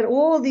then that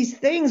all these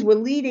things were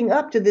leading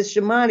up to this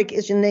shamanic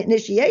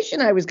initiation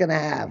I was going to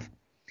have.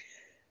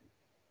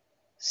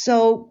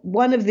 So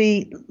one of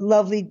the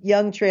lovely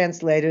young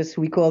translators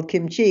who we called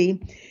Kim Chi,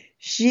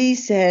 she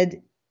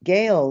said,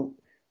 Gail,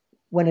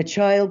 when a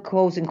child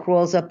goes and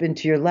crawls up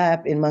into your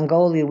lap in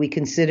Mongolia, we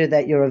consider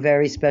that you're a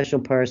very special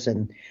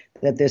person,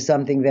 that there's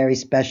something very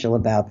special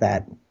about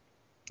that.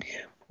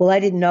 Well, I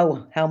didn't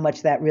know how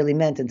much that really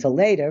meant until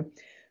later,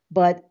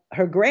 but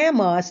her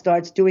grandma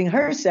starts doing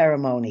her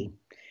ceremony.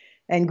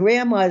 And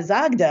Grandma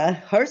Zagda,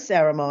 her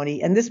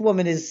ceremony, and this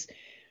woman is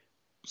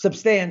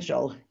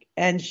substantial,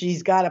 and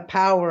she's got a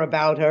power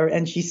about her,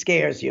 and she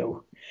scares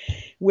you.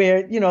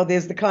 Where,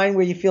 there's the kind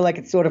where you feel like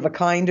it's sort of a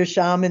kinder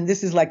shaman.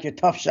 This is like your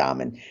tough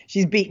shaman.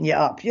 She's beating you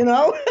up,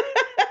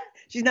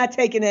 She's not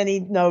taking any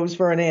no's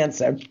for an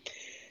answer.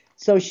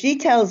 So she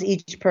tells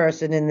each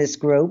person in this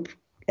group,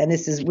 and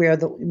this is where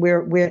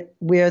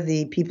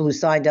the people who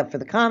signed up for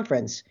the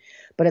conference.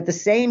 But at the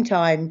same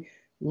time,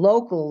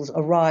 locals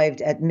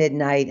arrived at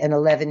midnight and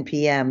 11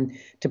 p.m.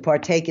 to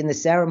partake in the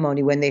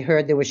ceremony when they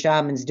heard there were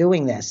shamans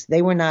doing this.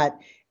 They were not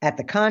at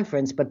the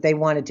conference, but they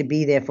wanted to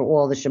be there for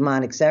all the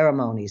shamanic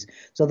ceremonies.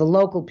 So the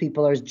local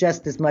people are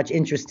just as much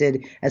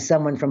interested as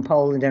someone from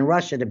Poland and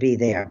Russia to be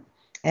there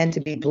and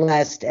to be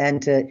blessed and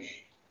to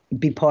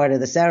be part of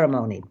the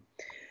ceremony.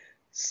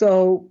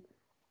 So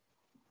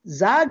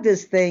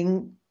Zagda's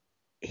thing,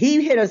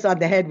 he hit us on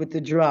the head with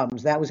the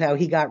drums. That was how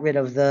he got rid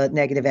of the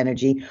negative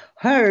energy.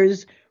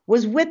 Hers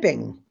was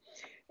whipping.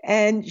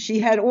 And she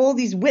had all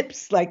these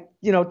whips,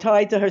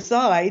 tied to her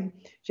side.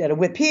 She had a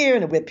whip here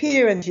and a whip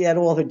here, and she had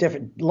all her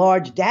different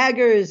large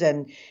daggers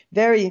and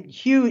very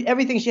huge.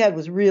 Everything she had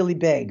was really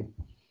big.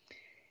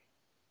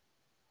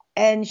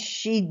 And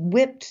she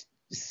whipped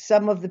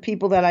some of the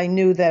people that I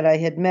knew that I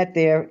had met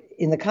there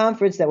in the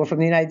conference that were from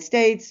the United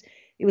States.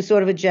 It was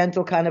sort of a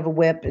gentle kind of a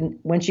whip. And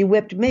when she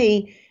whipped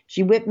me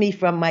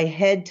from my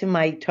head to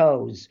my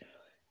toes.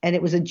 And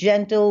it was a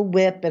gentle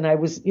whip, and I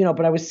was,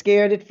 but I was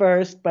scared at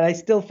first, but I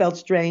still felt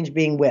strange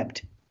being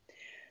whipped.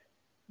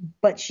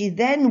 But she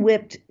then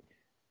whipped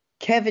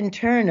Kevin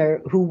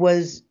Turner, who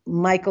was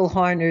Michael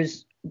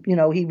Harner's,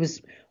 he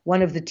was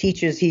one of the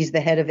teachers. He's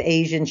the head of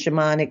Asian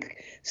shamanic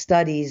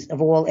studies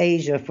of all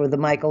Asia for the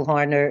Michael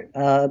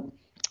Harner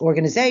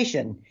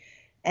organization.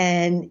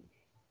 And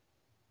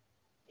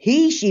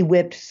she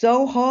whipped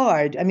so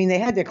hard. I mean, they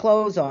had their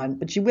clothes on,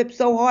 but she whipped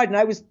so hard, and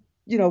I was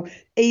 8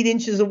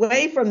 inches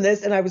away from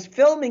this, and I was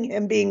filming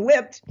him being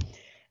whipped,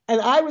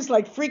 and I was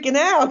like freaking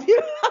out,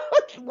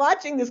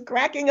 watching this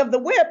cracking of the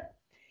whip.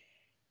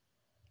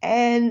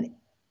 And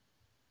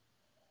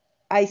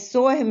I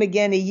saw him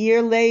again a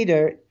year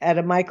later at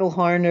a Michael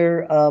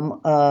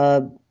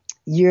Harner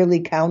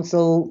yearly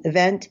council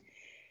event,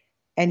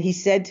 and he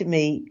said to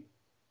me,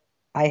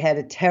 I had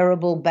a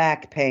terrible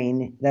back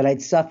pain that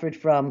I'd suffered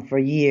from for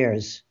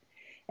years.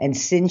 And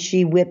since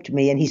she whipped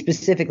me, and he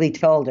specifically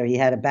told her he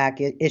had a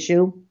back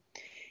issue,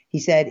 he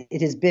said,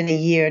 it has been a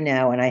year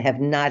now and I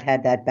have not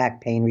had that back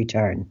pain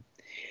return.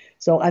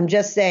 So I'm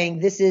just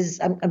saying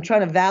I'm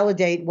trying to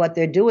validate what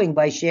they're doing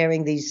by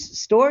sharing these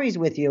stories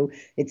with you.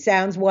 It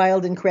sounds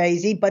wild and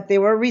crazy, but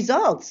there were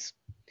results.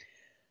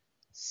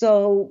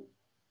 So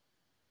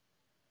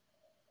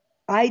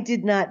I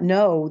did not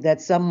know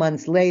that some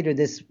months later,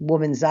 this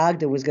woman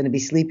Zagda was going to be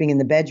sleeping in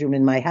the bedroom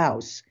in my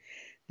house.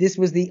 This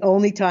was the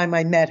only time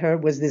I met her,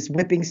 was this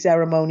whipping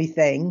ceremony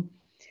thing.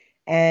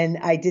 And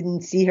I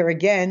didn't see her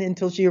again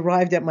until she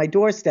arrived at my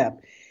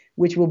doorstep,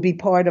 which will be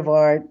part of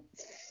our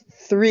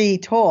 3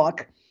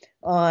 talk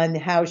on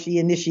how she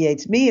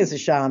initiates me as a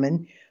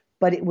shaman.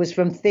 But it was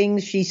from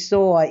things she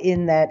saw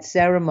in that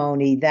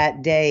ceremony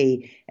that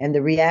day and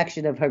the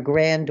reaction of her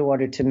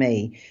granddaughter to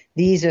me.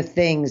 These are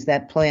things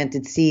that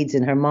planted seeds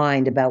in her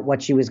mind about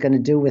what she was going to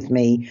do with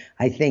me,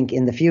 I think,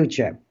 in the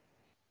future.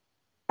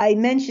 I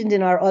mentioned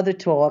in our other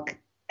talk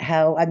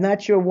how, I'm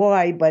not sure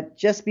why, but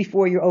just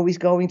before you're always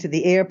going to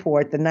the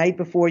airport, the night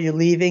before you're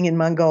leaving in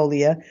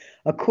Mongolia,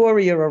 a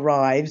courier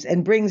arrives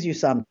and brings you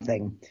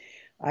something.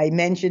 I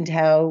mentioned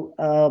how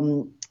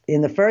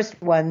in the first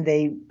one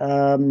they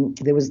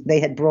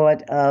had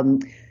brought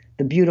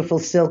the beautiful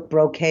silk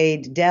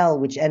brocade Dell,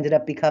 which ended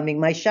up becoming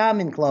my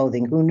shaman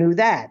clothing. Who knew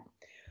that?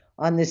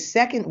 On the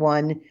second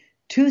one,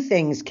 2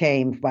 things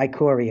came by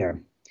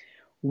courier.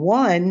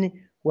 One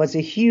was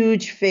a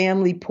huge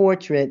family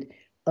portrait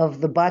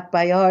of the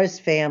Batbayars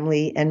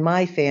family and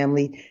my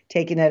family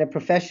taken at a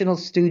professional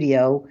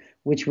studio,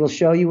 which we'll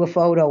show you a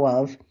photo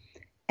of.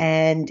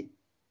 And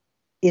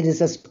it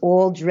is us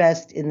all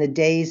dressed in the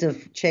days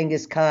of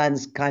Genghis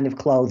Khan's kind of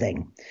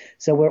clothing.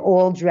 So we're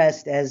all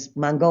dressed as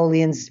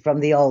Mongolians from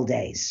the old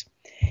days.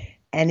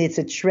 And it's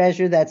a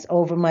treasure that's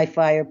over my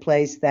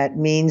fireplace that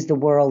means the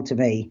world to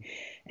me.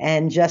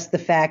 And just the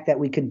fact that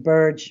we could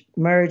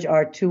merge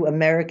our two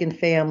American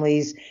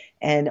families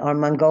and our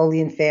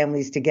Mongolian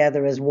families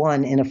together as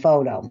one in a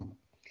photo.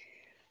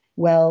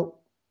 Well,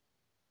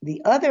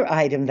 the other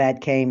item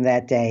that came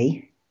that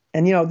day,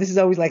 and this is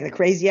always like a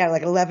crazy hour,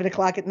 like 11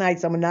 o'clock at night,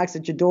 someone knocks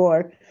at your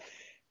door,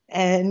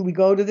 and we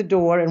go to the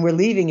door, and we're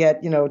leaving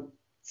at,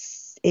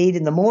 8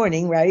 in the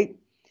morning, right?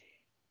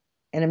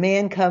 And a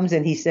man comes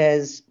and he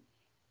says,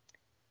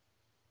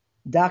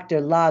 Dr.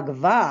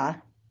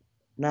 Lagva,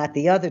 not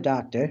the other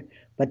doctor,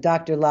 but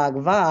Dr.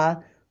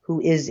 Lagva, who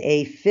is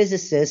a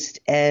physicist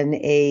and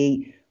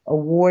a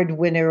award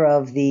winner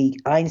of the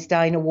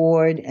Einstein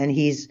Award, and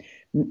he's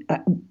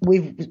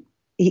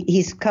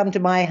come to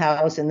my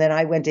house, and then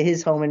I went to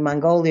his home in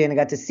Mongolia and I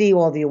got to see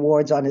all the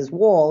awards on his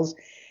walls,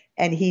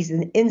 and he's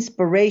an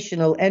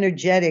inspirational,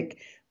 energetic,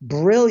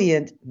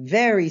 brilliant,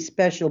 very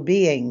special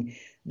being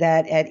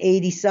that at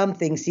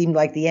 80-something seemed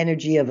like the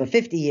energy of a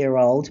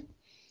 50-year-old.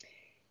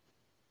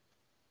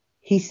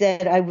 He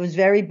said, I was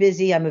very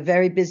busy. I'm a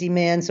very busy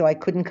man, so I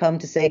couldn't come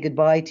to say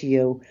goodbye to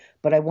you,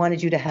 but I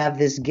wanted you to have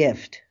this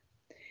gift.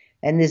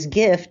 And this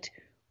gift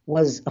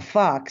was a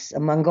fox, a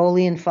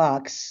Mongolian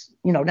fox,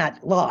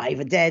 not live,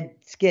 a dead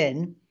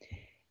skin.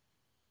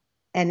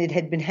 And it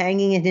had been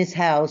hanging in his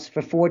house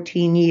for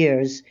 14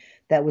 years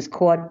that was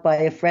caught by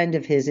a friend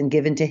of his and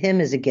given to him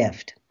as a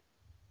gift.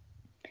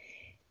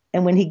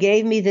 And when he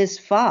gave me this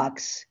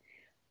fox,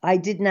 I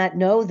did not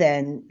know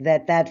then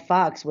that that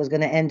fox was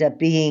going to end up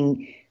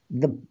being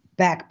the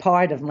back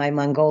part of my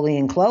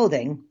Mongolian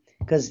clothing,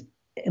 because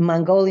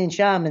Mongolian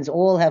shamans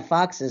all have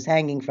foxes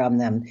hanging from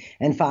them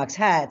and fox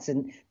hats,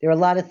 and there are a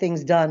lot of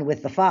things done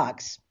with the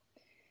fox.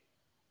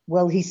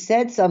 Well, he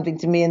said something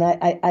to me,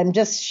 and I'm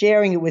just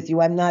sharing it with you.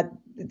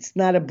 It's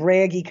not a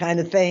braggy kind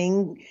of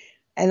thing,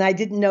 and I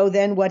didn't know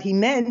then what he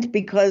meant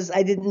because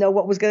I didn't know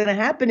what was going to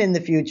happen in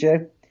the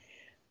future.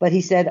 But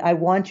he said, I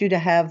want you to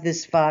have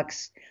this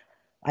fox.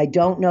 I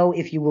don't know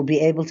if you will be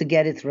able to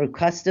get it through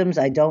customs.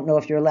 I don't know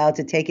if you're allowed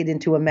to take it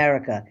into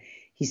America.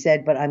 He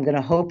said, but I'm going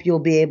to hope you'll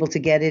be able to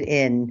get it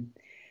in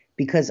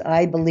because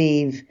I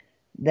believe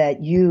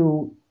that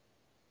you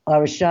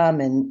are a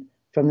shaman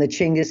from the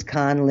Genghis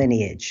Khan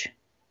lineage.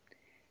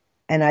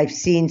 And I've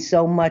seen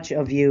so much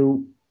of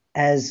you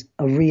as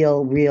a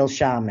real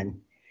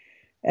shaman.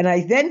 And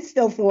I then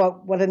still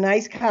thought, what a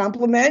nice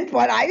compliment,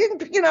 but I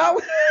didn't,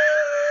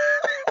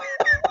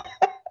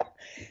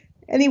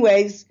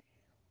 Anyways,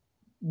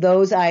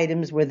 those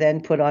items were then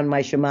put on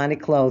my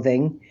shamanic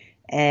clothing,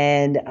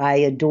 and I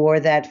adore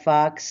that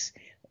fox.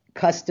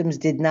 Customs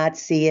did not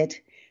see it.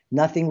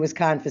 Nothing was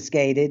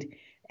confiscated,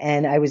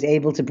 and I was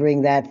able to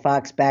bring that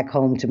fox back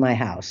home to my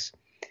house.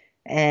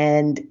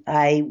 And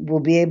I will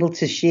be able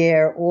to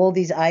share all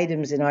these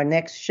items in our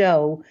next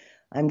show.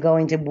 I'm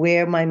going to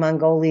wear my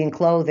Mongolian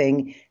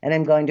clothing, and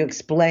I'm going to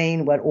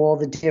explain what all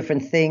the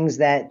different things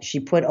that she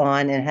put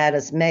on and had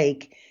us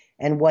make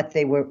and what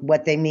they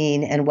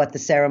mean and what the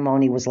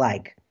ceremony was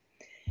like.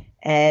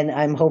 And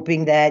I'm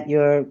hoping that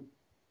your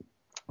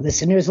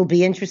listeners will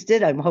be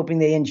interested. I'm hoping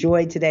they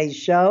enjoyed today's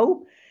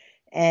show.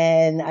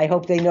 And I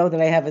hope they know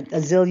that I have a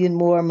zillion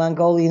more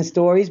Mongolian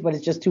stories, but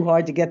it's just too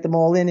hard to get them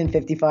all in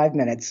 55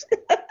 minutes.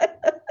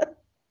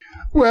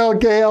 Well,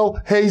 Gail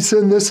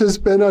Hayson, this has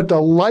been a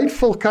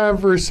delightful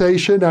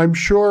conversation. I'm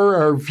sure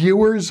our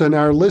viewers and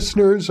our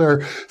listeners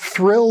are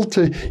thrilled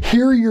to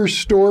hear your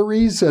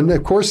stories. And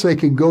of course, they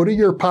can go to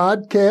your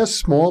podcast,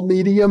 Small,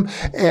 Medium,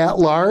 at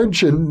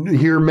Large, and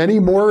hear many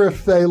more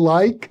if they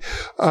like.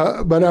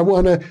 But I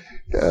want to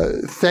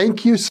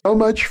thank you so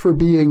much for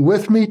being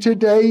with me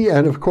today.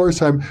 And of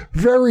course, I'm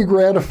very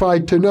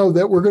gratified to know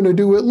that we're going to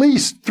do at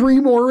least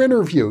 3 more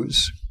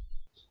interviews.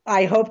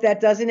 I hope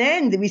that doesn't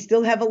end. We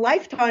still have a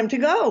lifetime to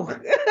go.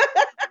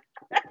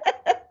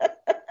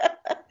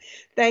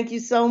 Thank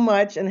you so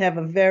much, and have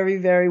a very,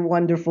 very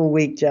wonderful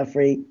week,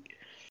 Jeffrey.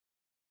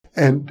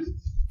 And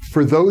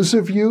for those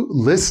of you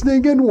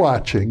listening and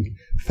watching,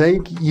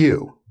 thank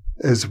you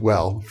as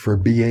well for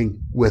being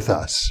with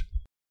us.